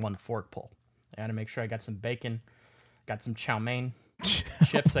stuff on one fork pull. I gotta make sure I got some bacon, got some chow mein,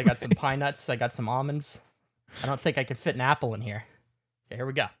 chips, I got some pine nuts, I got some almonds. I don't think I could fit an apple in here. Okay, here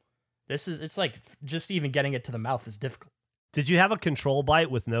we go. It's like just even getting it to the mouth is difficult. Did you have a control bite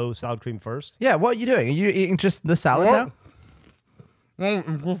with no salad cream first? Yeah, what are you doing? Are you eating just the salad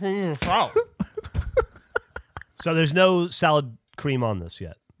now? So there's no salad cream on this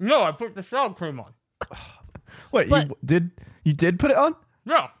yet? No, I put the salad cream on. Wait, you did put it on?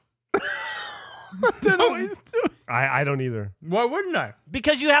 No. I don't know what he's doing. I don't either. Why wouldn't I?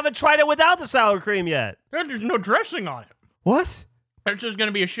 Because you haven't tried it without the salad cream yet. There's no dressing on it. What? It's just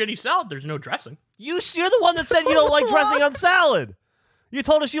gonna be a shitty salad. There's no dressing. You're the one that said you don't like dressing on salad. You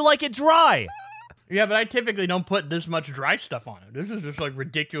told us you like it dry. Yeah, but I typically don't put this much dry stuff on it. This is just like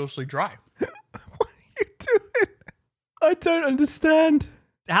ridiculously dry. What are you doing? I don't understand.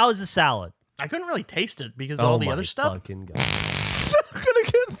 How is the salad? I couldn't really taste it because of all the other stuff. Fucking God. I'm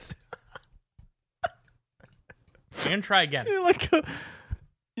gonna get. And try again.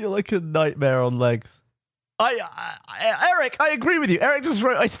 You're like a nightmare on legs. Eric, I agree with you. Eric just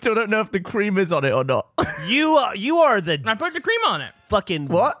wrote, I still don't know if the cream is on it or not. You are the I put the cream on it. fucking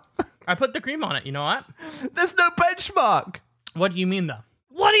What? I put the cream on it. You know what? There's no benchmark. What do you mean, though?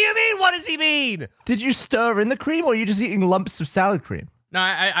 What do you mean? What does he mean? Did you stir in the cream or are you just eating lumps of salad cream? No,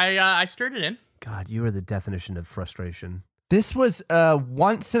 I stirred it in. God, you are the definition of frustration. This was a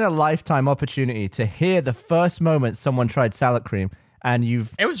once in a lifetime opportunity to hear the first moment someone tried salad cream and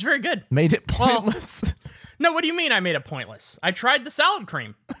you've It was very good. made it Well- pointless. No, what do you mean I made it pointless? I tried the salad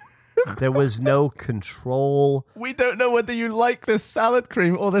cream. There was no control. We don't know whether you like the salad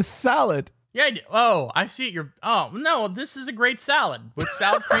cream or the salad. Yeah, I did. Oh, I see it. Oh, no, this is a great salad. With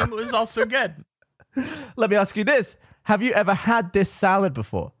salad cream, it was also good. Let me ask you this. Have you ever had this salad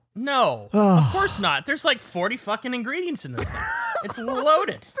before? No, of course not. There's like 40 fucking ingredients in this thing. It's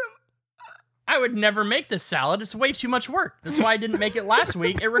loaded. I would never make this salad. It's way too much work. That's why I didn't make it last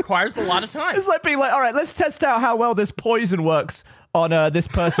week. It requires a lot of time. It's like being like, all right, let's test out how well this poison works on this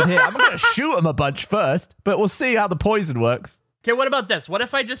person here. I'm going to shoot him a bunch first, but we'll see how the poison works. Okay, what about this? What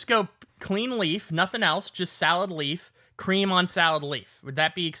if I just go clean leaf, nothing else, just salad leaf, cream on salad leaf? Would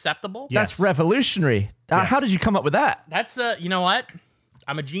that be acceptable? Yeah. That's revolutionary. How did you come up with that? That's, you know what?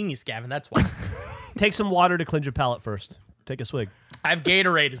 I'm a genius, Gavin. That's why. Take some water to cleanse your palate first. Take a swig. I have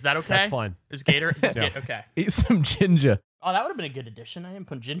Gatorade. Is that okay? That's fine. Is Gatorade? Okay. Eat some ginger. Oh, that would have been a good addition. I didn't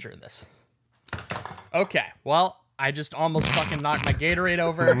put ginger in this. Okay, well, I just almost fucking knocked my Gatorade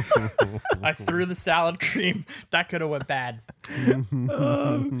over. I threw the salad cream. That could have went bad. Oh,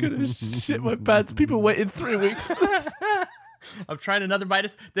 I'm going to shit my pants. People waited 3 weeks for this. I'm trying another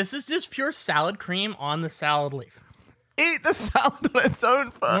bite. This is just pure salad cream on the salad leaf. Eat the salad on its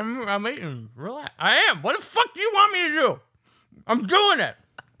own first. I'm eating. Relax. I am. What the fuck do you want me to do? I'm doing it.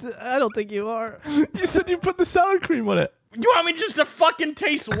 I don't think you are. You said you put the salad cream on it. You want me just to fucking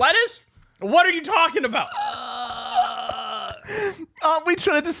taste lettuce? What are you talking about? Aren't we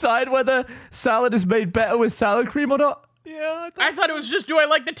trying to decide whether salad is made better with salad cream or not? Yeah, I thought it was just, do I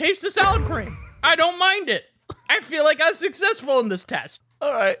like the taste of salad cream? I don't mind it. I feel like I was successful in this test.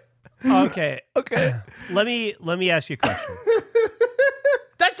 All right. Okay. Okay. Let me ask you a question.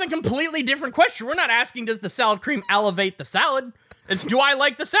 That's a completely different question. We're not asking, does the salad cream elevate the salad? It's, do I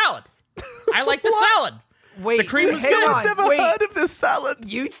like the salad? I like the salad. Wait, The cream was hang good. on, I've never wait. heard of this salad.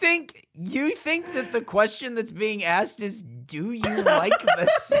 You think that the question that's being asked is, do you like the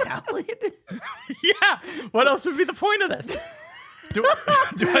salad? Yeah. What else would be the point of this? Do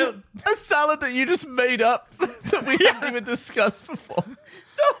I, A salad that you just made up that we haven't even discussed before.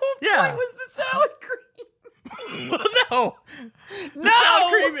 The whole Yeah. point was the salad cream. no. No.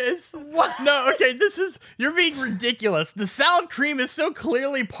 Salad cream is What? no. Okay, you're being ridiculous. The salad cream is so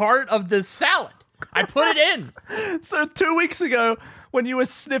clearly part of this salad. I put it in. So 2 weeks ago, when you were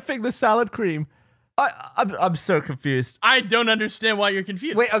sniffing the salad cream, I'm so confused. I don't understand why you're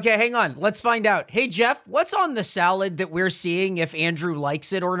confused. Wait, okay, hang on. Let's find out. Hey, Jeff, what's on the salad that we're seeing if Andrew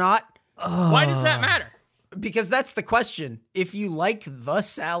likes it or not? Why does that matter? Because that's the question. If you like the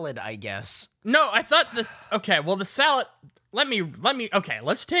salad, I guess. No, I thought okay, well, the salad, let me. Okay,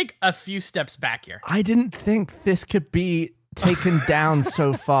 let's take a few steps back here. I didn't think this could be taken down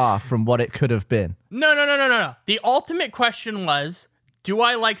so far from what it could have been. No. The ultimate question was, do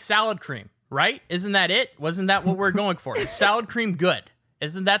I like salad cream? Right? Isn't that it? Wasn't that what we're going for? Is salad cream good?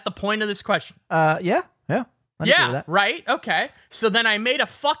 Isn't that the point of this question? Yeah. I agree with that. Right? Okay. So then I made a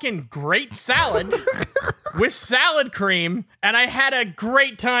fucking great salad with salad cream, and I had a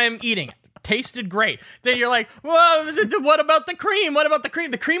great time eating it. Tasted great. Then you're like, well, what about the cream? What about the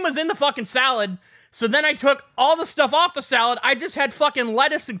cream? The cream was in the fucking salad. So then I took all the stuff off the salad. I just had fucking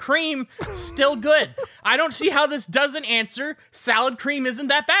lettuce and cream. Still good. I don't see how this doesn't answer salad cream isn't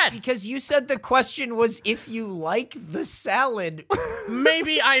that bad. Because you said the question was if you like the salad.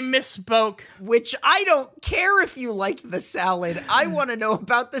 Maybe I misspoke. Which I don't care if you like the salad. I want to know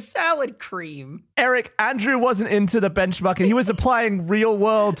about the salad cream. Eric, Andrew wasn't into the benchmarking. He was applying real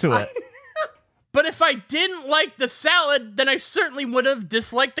world to it. But if I didn't like the salad, then I certainly would have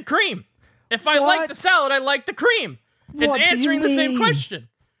disliked the cream. If I like the salad, I like the cream. It's answering the same question.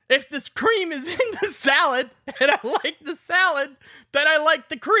 If this cream is in the salad and I like the salad, then I like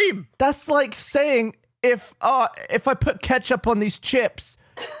the cream. That's like saying if I put ketchup on these chips,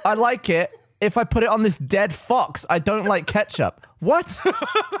 I like it. If I put it on this dead fox, I don't like ketchup. What?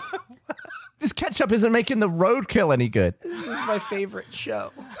 This ketchup isn't making the roadkill any good. This is my favorite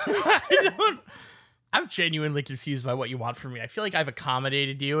show. I'm genuinely confused by what you want from me. I feel like I've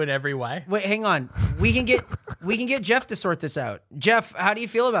accommodated you in every way. Wait, hang on. We can get Jeff to sort this out. Jeff, how do you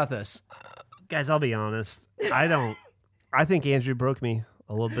feel about this? Guys, I'll be honest. I think Andrew broke me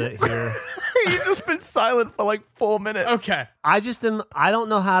a little bit here. You've just been silent for like 4 minutes. Okay. I don't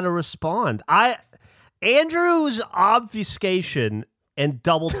know how to respond. Andrew's obfuscation and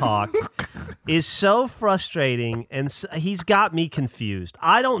double talk is so frustrating, and he's got me confused.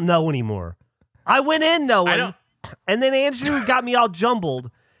 I don't know anymore. I went in knowing, and then Andrew got me all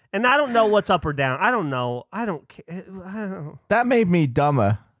jumbled, and I don't know what's up or down. I don't know. I don't care. That made me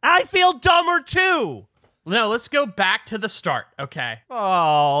dumber. I feel dumber too. No, let's go back to the start, okay?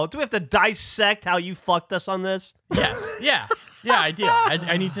 Oh, do we have to dissect how you fucked us on this? Yes. Yeah, I do.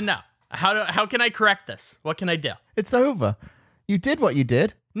 I need to know. How can I correct this? What can I do? It's over. You did what you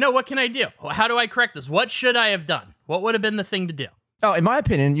did. No, what can I do? How do I correct this? What should I have done? What would have been the thing to do? Oh, in my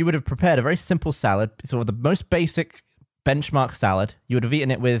opinion, you would have prepared a very simple salad, sort of the most basic benchmark salad. You would have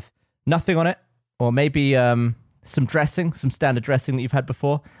eaten it with nothing on it, or maybe some dressing, some standard dressing that you've had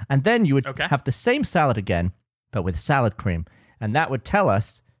before. And then you would have the same salad again, but with salad cream. And that would tell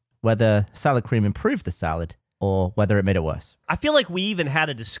us whether salad cream improved the salad or whether it made it worse. I feel like we even had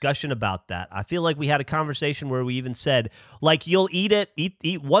a discussion about that. I feel like we had a conversation where we even said, like, you'll eat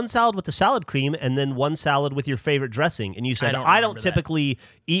one salad with the salad cream and then one salad with your favorite dressing. And you said, I don't typically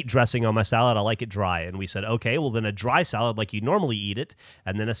eat dressing on my salad. I like it dry. And we said, okay, well then a dry salad like you normally eat it,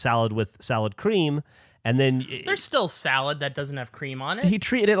 and then a salad with salad cream. And then there's still salad that doesn't have cream on it. He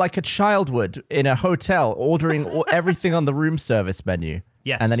treated it like a child would in a hotel, ordering everything on the room service menu.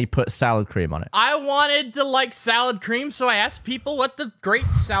 Yes. And then he put salad cream on it. I wanted to like salad cream, so I asked people what the great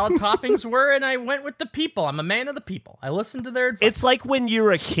salad toppings were, and I went with the people. I'm a man of the people. I listened to their advice. It's like when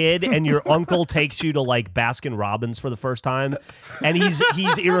you're a kid and your uncle takes you to like Baskin Robbins for the first time, and he's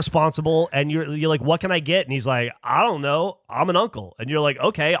irresponsible, and you're like, what can I get? And he's like, I don't know. I'm an uncle. And you're like,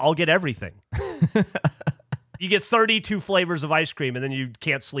 okay, I'll get everything. You get 32 flavors of ice cream, and then you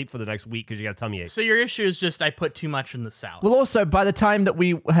can't sleep for the next week because you got a tummy ache. So your issue is just I put too much in the salad. Well, also, by the time that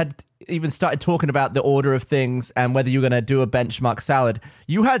we had even started talking about the order of things and whether you're going to do a benchmark salad,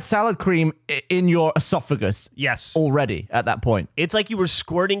 you had salad cream in your esophagus. Yes. Already at that point. It's like you were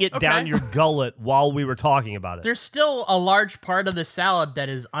squirting it down your gullet while we were talking about it. There's still a large part of the salad that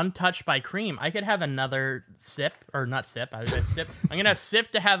is untouched by cream. I could have another sip, or not sip. I'm going to have sip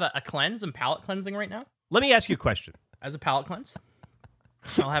to have a cleanse. I'm palate cleansing right now. Let me ask you a question. As a palate cleanse,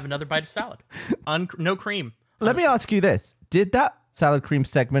 I'll have another bite of salad. No cream. Let me ask you this. Did that salad cream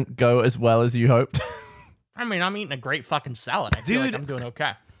segment go as well as you hoped? I mean, I'm eating a great fucking salad. I feel like I'm doing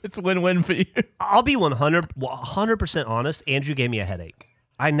okay. It's a win-win for you. I'll be 100% honest. Andrew gave me a headache.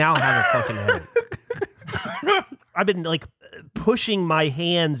 I now have a fucking headache. I've been like pushing my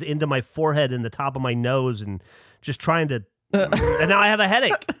hands into my forehead and the top of my nose and just trying to... and now I have a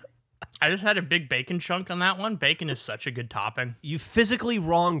headache. I just had a big bacon chunk on that one. Bacon is such a good topping. You physically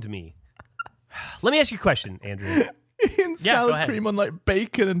wronged me. Let me ask you a question, Andrew. Salad cream on like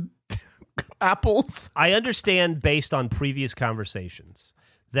bacon and apples. I understand based on previous conversations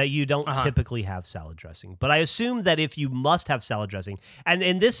that you don't typically have salad dressing. But I assume that if you must have salad dressing, and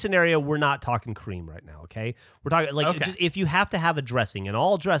in this scenario, we're not talking cream right now, okay? We're talking like just, if you have to have a dressing, and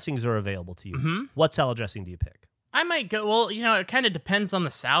all dressings are available to you, what salad dressing do you pick? I might go, well, it kind of depends on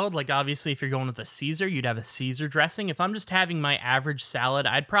the salad. Like, obviously, if you're going with a Caesar, you'd have a Caesar dressing. If I'm just having my average salad,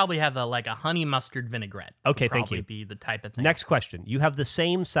 I'd probably have a honey mustard vinaigrette. Okay, Would thank probably you. be the type of thing. Next question. You have the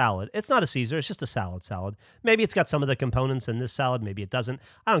same salad. It's not a Caesar. It's just a salad. Maybe it's got some of the components in this salad. Maybe it doesn't.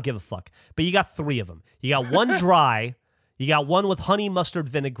 I don't give a fuck. But you got 3 of them. You got one dry, you got one with honey mustard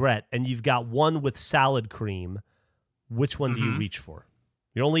vinaigrette, and you've got one with salad cream. Which one do you reach for?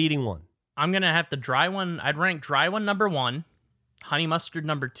 You're only eating one. I'm going to have the dry one. I'd rank dry one number 1, honey mustard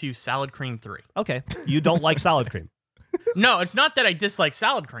number 2, salad cream 3. Okay. You don't like salad cream. No, it's not that I dislike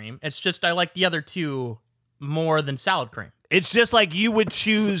salad cream. It's just I like the other 2 more than salad cream. It's just like you would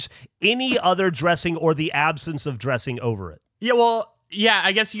choose any other dressing or the absence of dressing over it. Yeah, well, yeah,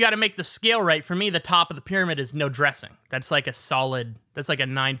 I guess you got to make the scale right. For me, the top of the pyramid is no dressing. That's like a solid, that's like a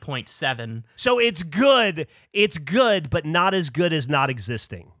 9.7. So it's good, but not as good as not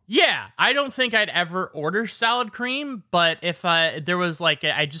existing. Yeah, I don't think I'd ever order salad cream, but if there was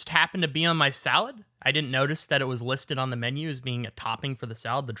I just happened to be on my salad, I didn't notice that it was listed on the menu as being a topping for the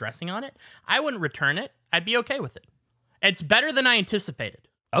salad, the dressing on it, I wouldn't return it. I'd be okay with it. It's better than I anticipated.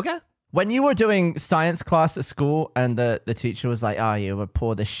 Okay. When you were doing science class at school and the teacher was like, you would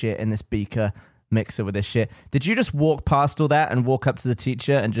pour this shit in this beaker, mix it with this shit, did you just walk past all that and walk up to the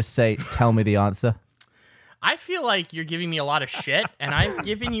teacher and just say, tell me the answer? I feel like you're giving me a lot of shit, and I've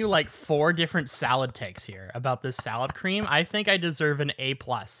given you 4 different salad takes here about this salad cream. I think I deserve an A+.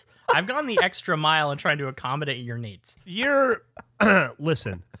 I've gone the extra mile in trying to accommodate your needs.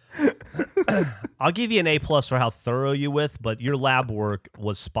 Listen, I'll give you an A+ for how thorough you with, but your lab work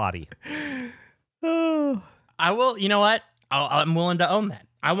was spotty. I will, you know what? I'm willing to own that.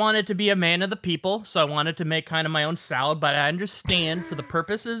 I wanted to be a man of the people, so I wanted to make kind of my own salad, but I understand for the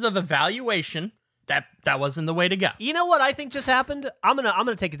purposes of evaluation that wasn't the way to go. You know what I think just happened? I'm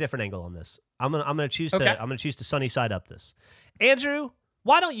gonna take a different angle on this. I'm gonna choose to sunny side up this. Andrew,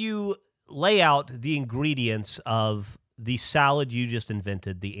 why don't you lay out the ingredients of the salad you just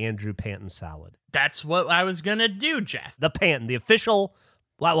invented, the Andrew Panton salad? That's what I was gonna do, Jeff. The Panton, the official.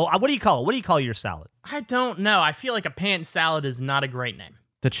 Well, what do you call it? What do you call your salad? I don't know. I feel like a Panton salad is not a great name.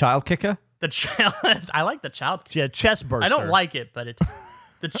 The child kicker? The child. I like the child. Yeah, chest burster. I don't like it, but it's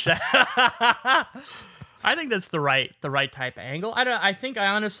the child. I think that's the right type of angle. I think I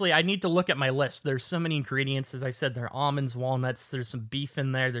honestly need to look at my list. There's so many ingredients. As I said, there are almonds, walnuts. There's some beef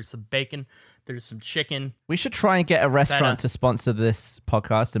in there. There's some bacon. There's some chicken. We should try and get a restaurant to sponsor this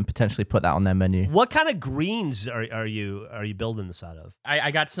podcast and potentially put that on their menu. What kind of greens are you building this out of?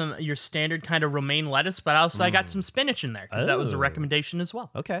 I got some your standard kind of romaine lettuce, but also I got some spinach in there because that was a recommendation as well.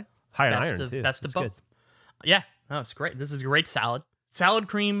 Okay, high in iron too. Best of both. Good. Yeah, no, it's great. This is a great salad. Salad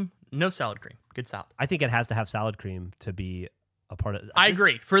cream, no salad cream. Good salad. I think it has to have salad cream to be a part of. I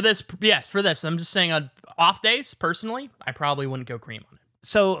agree. For this, yes, for this. I'm just saying on off days, personally, I probably wouldn't go cream on it.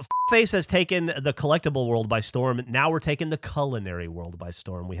 So Face has taken the collectible world by storm. Now we're taking the culinary world by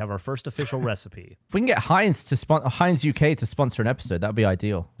storm. We have our first official recipe. If we can get Heinz Heinz UK to sponsor an episode, that'd be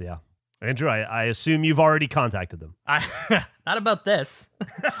ideal. Yeah. Andrew, I assume you've already contacted them. Not about this.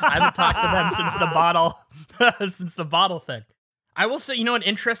 I haven't talked to them since the bottle thing. I will say, an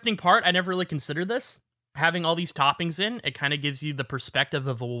interesting part, I never really considered this. Having all these toppings in, it kind of gives you the perspective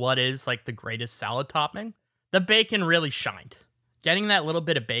of what is the greatest salad topping. The bacon really shined. Getting that little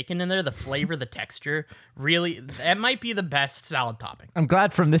bit of bacon in there, the flavor, the texture, really, that might be the best salad topping. I'm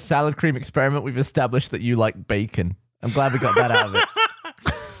glad from this salad cream experiment we've established that you like bacon. I'm glad we got that out of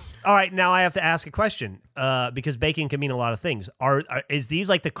it. All right, now I have to ask a question because bacon can mean a lot of things. Is these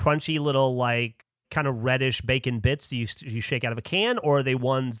the crunchy little kind of reddish bacon bits that you shake out of a can, or are they the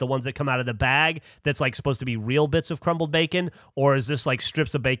ones that come out of the bag that's supposed to be real bits of crumbled bacon, or is this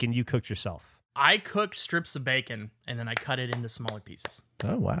strips of bacon you cooked yourself? I cooked strips of bacon, and then I cut it into smaller pieces.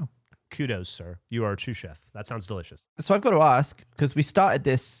 Oh, wow. Kudos, sir. You are a true chef. That sounds delicious. So I've got to ask, because we started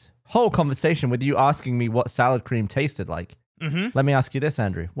this whole conversation with you asking me what salad cream tasted like. Mm-hmm. Let me ask you this,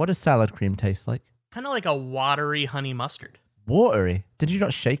 Andrew. What does salad cream taste like? Kind of like a watery honey mustard. Watery? Did you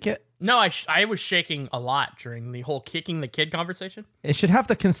not shake it? No, I was shaking a lot during the whole kicking the kid conversation. It should have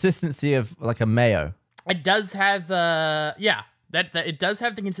the consistency of a mayo. It does have, That it does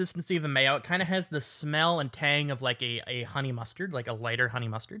have the consistency of a mayo. It kind of has the smell and tang of a honey mustard, a lighter honey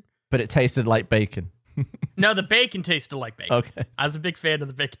mustard. But it tasted like bacon. No, the bacon tasted like bacon. Okay. I was a big fan of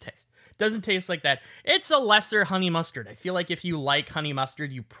the bacon taste. Doesn't taste like that. It's a lesser honey mustard. I feel like if you like honey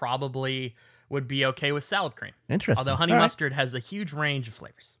mustard, you probably would be okay with salad cream. Interesting. Although honey mustard has a huge range of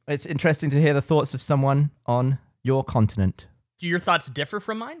flavors. It's interesting to hear the thoughts of someone on your continent. Do your thoughts differ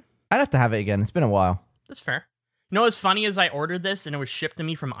from mine? I'd have to have it again. It's been a while. That's fair. You know what's funny is I ordered this and it was shipped to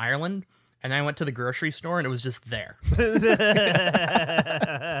me from Ireland, and I went to the grocery store and it was just there.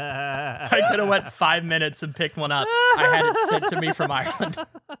 I could have went 5 minutes and picked one up. I had it sent to me from Ireland.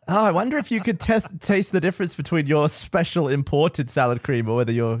 Oh, I wonder if you could taste the difference between your special imported salad cream or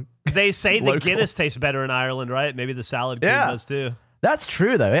whether your They say the local. Guinness tastes better in Ireland, right? Maybe the salad cream does too. That's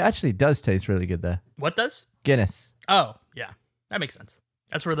true, though. It actually does taste really good there. What does? Guinness. Oh, yeah. That makes sense.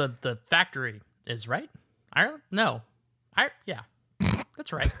 That's where the factory is, right? Ireland? No. Yeah.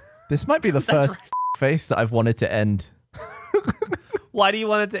 That's right. This might be the first face that I've wanted to end. Why do you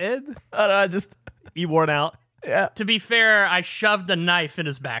want it to end? I don't know, You worn out. yeah. To be fair, I shoved a knife in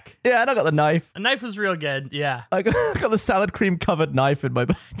his back. Yeah, and I got the knife. A knife was real good, yeah. I got the salad cream covered knife in my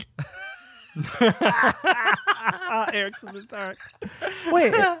bag. Eric's in the dark.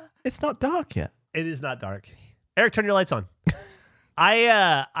 Wait, it's not dark yet. It is not dark. Eric, turn your lights on.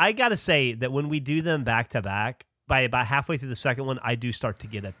 I gotta say that when we do them back to back, by about halfway through the second one, I do start to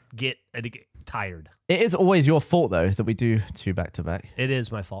get tired. It is always your fault, though, that we do 2 back to back. It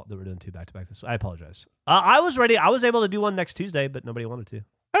is my fault that we're doing 2 back to back. I apologize. I was ready. I was able to do one next Tuesday, but nobody wanted to.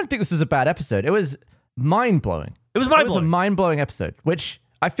 I don't think this was a bad episode. It was mind-blowing. It was It was a mind-blowing. mind-blowing episode, which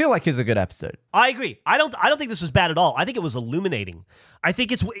I feel like is a good episode. I agree. I don't think this was bad at all. I think it was illuminating. I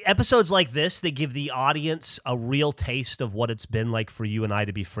think it's episodes like this that give the audience a real taste of what it's been like for you and I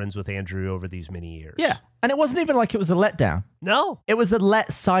to be friends with Andrew over these many years. Yeah. And it wasn't even like it was a letdown. No. It was a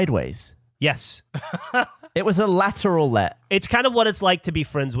let sideways. Yes. It was a lateral let. It's kind of what it's like to be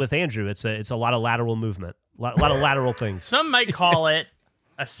friends with Andrew. It's a lot of lateral movement, a lot of lateral things. Some might call it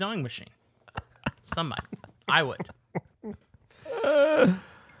a sewing machine. Some might. I would.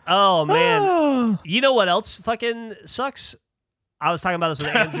 Oh man. You know what else fucking sucks? I was talking about this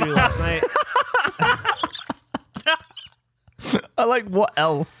with Andrew last night. I like, what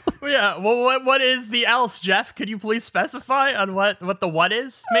else? Yeah. Well, what is the else, Jeff? Could you please specify on what the what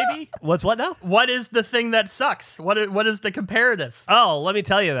is, maybe? What's what now? What is the thing that sucks? What is the comparative? Oh, let me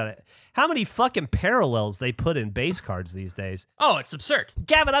tell you about it. How many fucking parallels they put in base cards these days? Oh, it's absurd.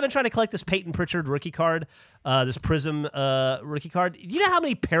 Gavin, I've been trying to collect this Peyton Pritchard rookie card, this Prism rookie card. Do you know how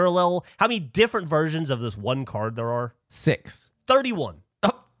many different versions of this one card there are? 6. 31.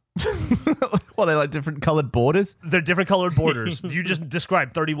 Well, they like different colored borders? They're different colored borders. You just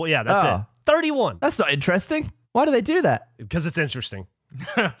described 31. Yeah, that's it. 31. That's not interesting. Why do they do that? Because it's interesting.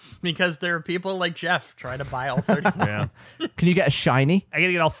 Because there are people like Jeff trying to buy all 30. Yeah. Can you get a shiny? I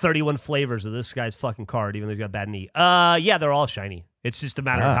gotta get all 31 flavors of this guy's fucking card, even though he's got a bad knee. Yeah, they're all shiny. It's just a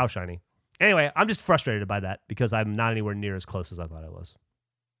matter of how shiny. Anyway, I'm just frustrated by that because I'm not anywhere near as close as I thought I was.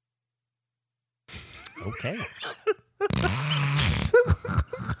 Okay.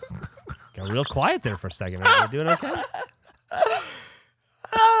 Got real quiet there for a second. Are you doing okay?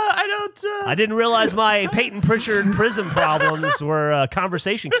 I didn't realize my Peyton Pritchard Prism problems were a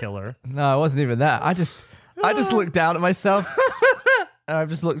conversation killer. No, it wasn't even that. I just looked down at myself. And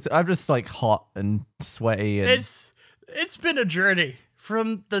I'm just like hot and sweaty. And It's been a journey.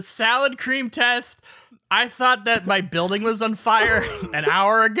 From the salad cream test, I thought that my building was on fire an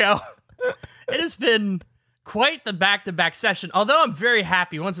hour ago. It has been quite the back-to-back session. Although I'm very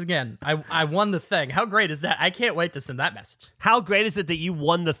happy. Once again, I won the thing. How great is that? I can't wait to send that message. How great is it that you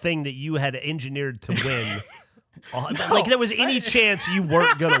won the thing that you had engineered to win? Like there was any chance you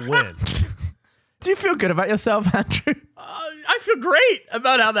weren't going to win. Do you feel good about yourself, Andrew? I feel great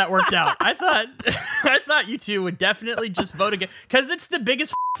about how that worked out. I thought you two would definitely just vote again because it's the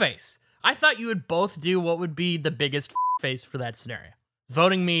biggest face. I thought you would both do what would be the biggest face for that scenario.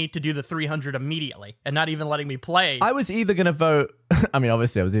 Voting me to do the 300 immediately and not even letting me play. I was either going to vote, I mean,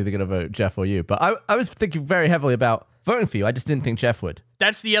 obviously I was either going to vote Jeff or you, but I was thinking very heavily about voting for you. I just didn't think Jeff would.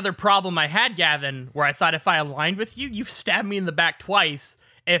 That's the other problem I had, Gavin, where I thought if I aligned with you, you've stabbed me in the back twice.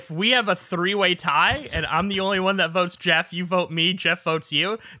 If we have a 3-way tie and I'm the only one that votes Jeff, you vote me, Jeff votes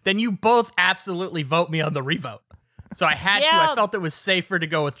you, then you both absolutely vote me on the revote. So I had to. I felt it was safer to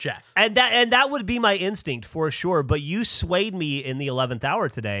go with Jeff. And that would be my instinct for sure. But you swayed me in the 11th hour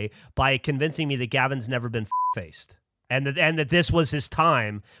today by convincing me that Gavin's never been faced and that this was his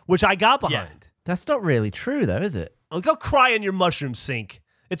time, which I got behind. Yeah. That's not really true, though, is it? Oh, go cry in your mushroom sink.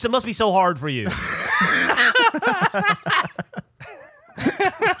 It must be so hard for you.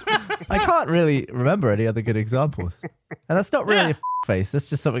 I can't really remember any other good examples. And that's not really a face. That's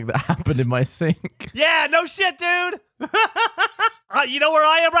just something that happened in my sink. Yeah, no shit, dude. You know where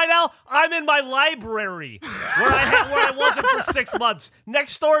I am right now? I'm in my library where I wasn't for 6 months.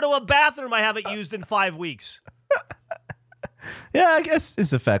 Next door to a bathroom I haven't used in 5 weeks. Yeah, I guess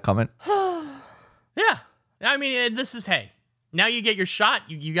it's a fair comment. Yeah. I mean, this is, hey, now you get your shot.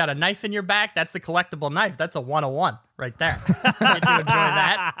 You got a knife in your back. That's the collectible knife. That's a 101 right there. Did you enjoy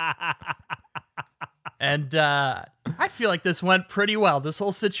that? And I feel like this went pretty well. This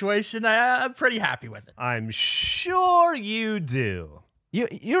whole situation, I'm pretty happy with it. I'm sure you do.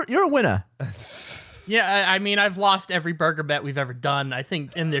 You're a winner. Yeah, I mean, I've lost every burger bet we've ever done. I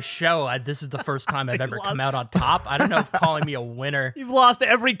think in this show, this is the first time I've ever come out on top. I don't know if calling me a winner. You've lost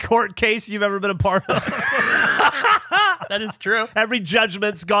every court case you've ever been a part of. That is true. Every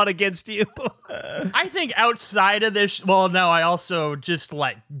judgment's gone against you. I think outside of this, well, no, I also just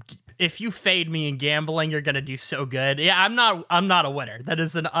like, if you fade me in gambling, you're gonna do so good. Yeah, I'm not a winner. That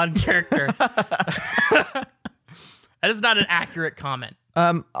is an uncharacter. That is not an accurate comment.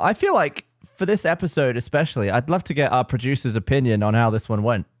 I feel like for this episode especially, I'd love to get our producer's opinion on how this one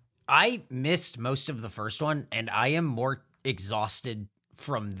went. I missed most of the first one, and I am more exhausted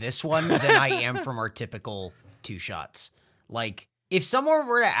from this one than I am from our typical 2 shots. Like, if someone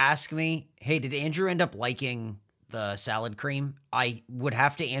were to ask me, hey, did Andrew end up liking the salad cream? I would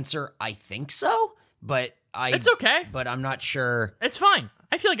have to answer, I think so, but it's okay. But I'm not sure. It's fine.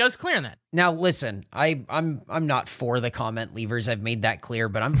 I feel like I was clear on that. Now, listen, I'm not for the comment leavers. I've made that clear,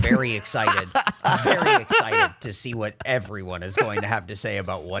 but I'm very excited. I'm very excited to see what everyone is going to have to say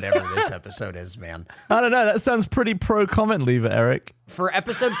about whatever this episode is, man. I don't know. That sounds pretty pro comment lever, Eric. For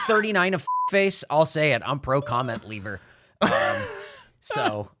episode 39 of Face, I'll say it. I'm pro comment lever.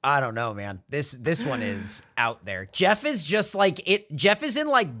 So I don't know, man. This one is out there. Jeff is just like it. Jeff is in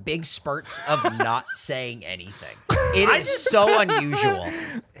like big spurts of not saying anything. It is so unusual.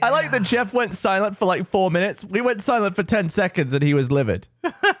 I like that Jeff went silent for like 4 minutes. We went silent for 10 seconds and he was livid.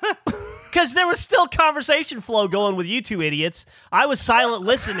 Because there was still conversation flow going with you two idiots. I was silent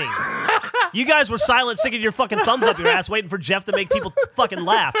listening. You guys were silent sticking your fucking thumbs up your ass waiting for Jeff to make people fucking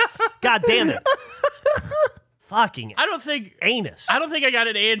laugh. God damn it. Fucking I don't think anus. I got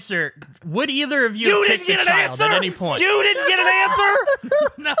an answer. Would either of you didn't pick get the an child answer? at any point? You didn't get an answer?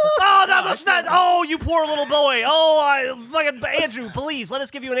 No. Oh, that must not. Oh, you poor little boy. Oh, fucking Andrew, please let us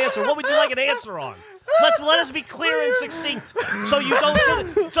give you an answer. What would you like an answer on? Let us be clear and succinct, so you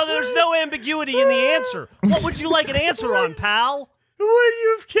don't. So there's no ambiguity in the answer. What would you like an anser on, pal? Would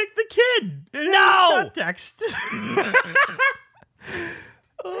you have kicked the kid? In No! Context.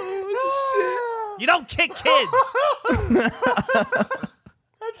 You don't kick kids.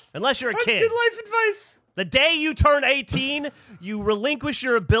 Unless you're a That's kid. good life advice. The day you turn 18, you relinquish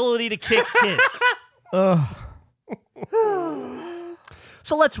your ability to kick kids. So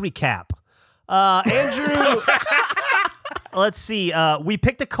let's recap. Andrew, let's see. We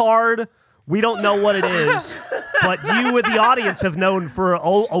picked a card. We don't know what it is, but you and the audience have known for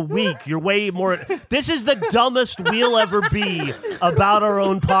a week. You're way more. This is the dumbest we'll ever be about our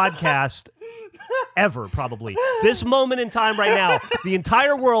own podcast ever, probably. This moment in time right now, the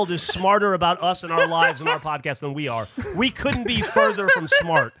entire world is smarter about us and our lives and our podcast than we are. We couldn't be further from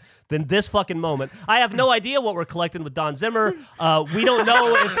smart than this fucking moment. I have no idea what we're collecting with Don Zimmer. We don't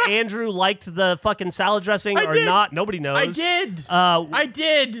know if Andrew liked the fucking salad dressing or not. Nobody knows. I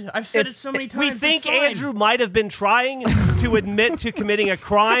did. I've said it so many times. We think Andrew might have been trying to admit to committing a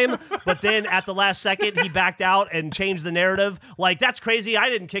crime, but then at the last second, he backed out and changed the narrative. Like, that's crazy. I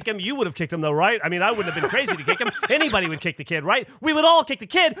didn't kick him. You would have kicked him, though, right? I mean, I wouldn't have been crazy to kick him. Anybody would kick the kid, right? We would all kick the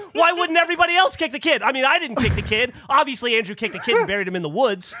kid. Why wouldn't everybody else kick the kid? I mean, I didn't kick the kid. Obviously, Andrew kicked the kid and buried him in the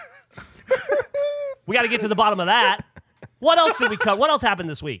woods. We got to get to the bottom of that. What else did we cut? What else happened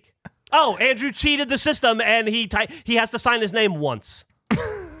this week? Oh, Andrew cheated the system, and he has to sign his name once.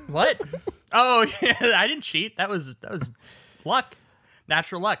 What? Oh, yeah, I didn't cheat. That was luck.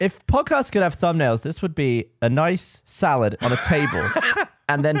 Natural luck. If podcasts could have thumbnails, this would be a nice salad on a table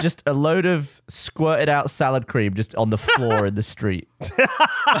and then just a load of squirted out salad cream just on the floor in the street.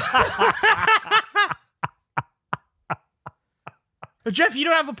 Jeff, you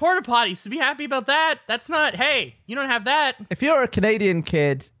don't have a porta potty, so be happy about that. That's not, hey, you don't have that. If you're a Canadian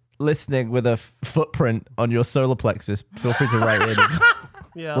kid listening with a footprint on your solar plexus, feel free to write in.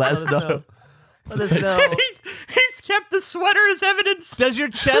 Yeah, let us know. Let us know. He's kept the sweater as evidence. Does your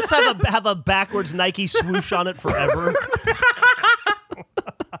chest have a backwards Nike swoosh on it forever?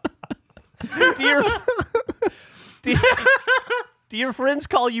 Do your friends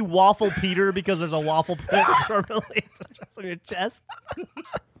call you Waffle Peter because there's a waffle print permanently on your chest?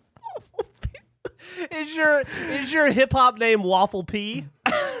 Is your hip hop name Waffle P?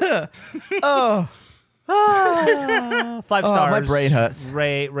 Oh. 5 stars. My brain hurts.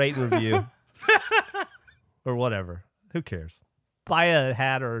 Rate and review. Or whatever. Who cares? Buy a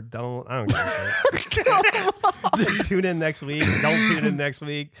hat or don't. I don't care. Tune in next week. Don't tune in next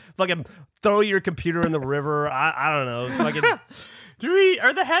week. Fucking throw your computer in the river. I don't know. Fucking.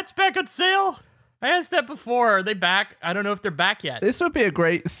 Are the hats back on sale? I asked that before. Are they back? I don't know if they're back yet. This would be a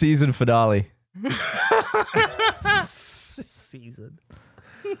great season finale.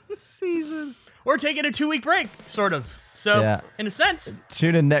 Season. We're taking a 2-week break, sort of. So, in a sense,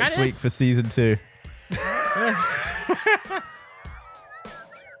 tune in next week for season 2.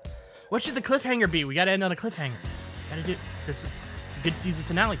 What should the cliffhanger be? We got to end on a cliffhanger. Got to do this good season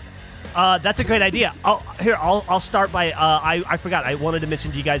finale. That's a great idea. I'll start by I forgot. I wanted to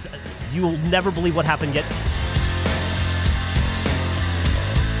mention to you guys. You will never believe what happened yet.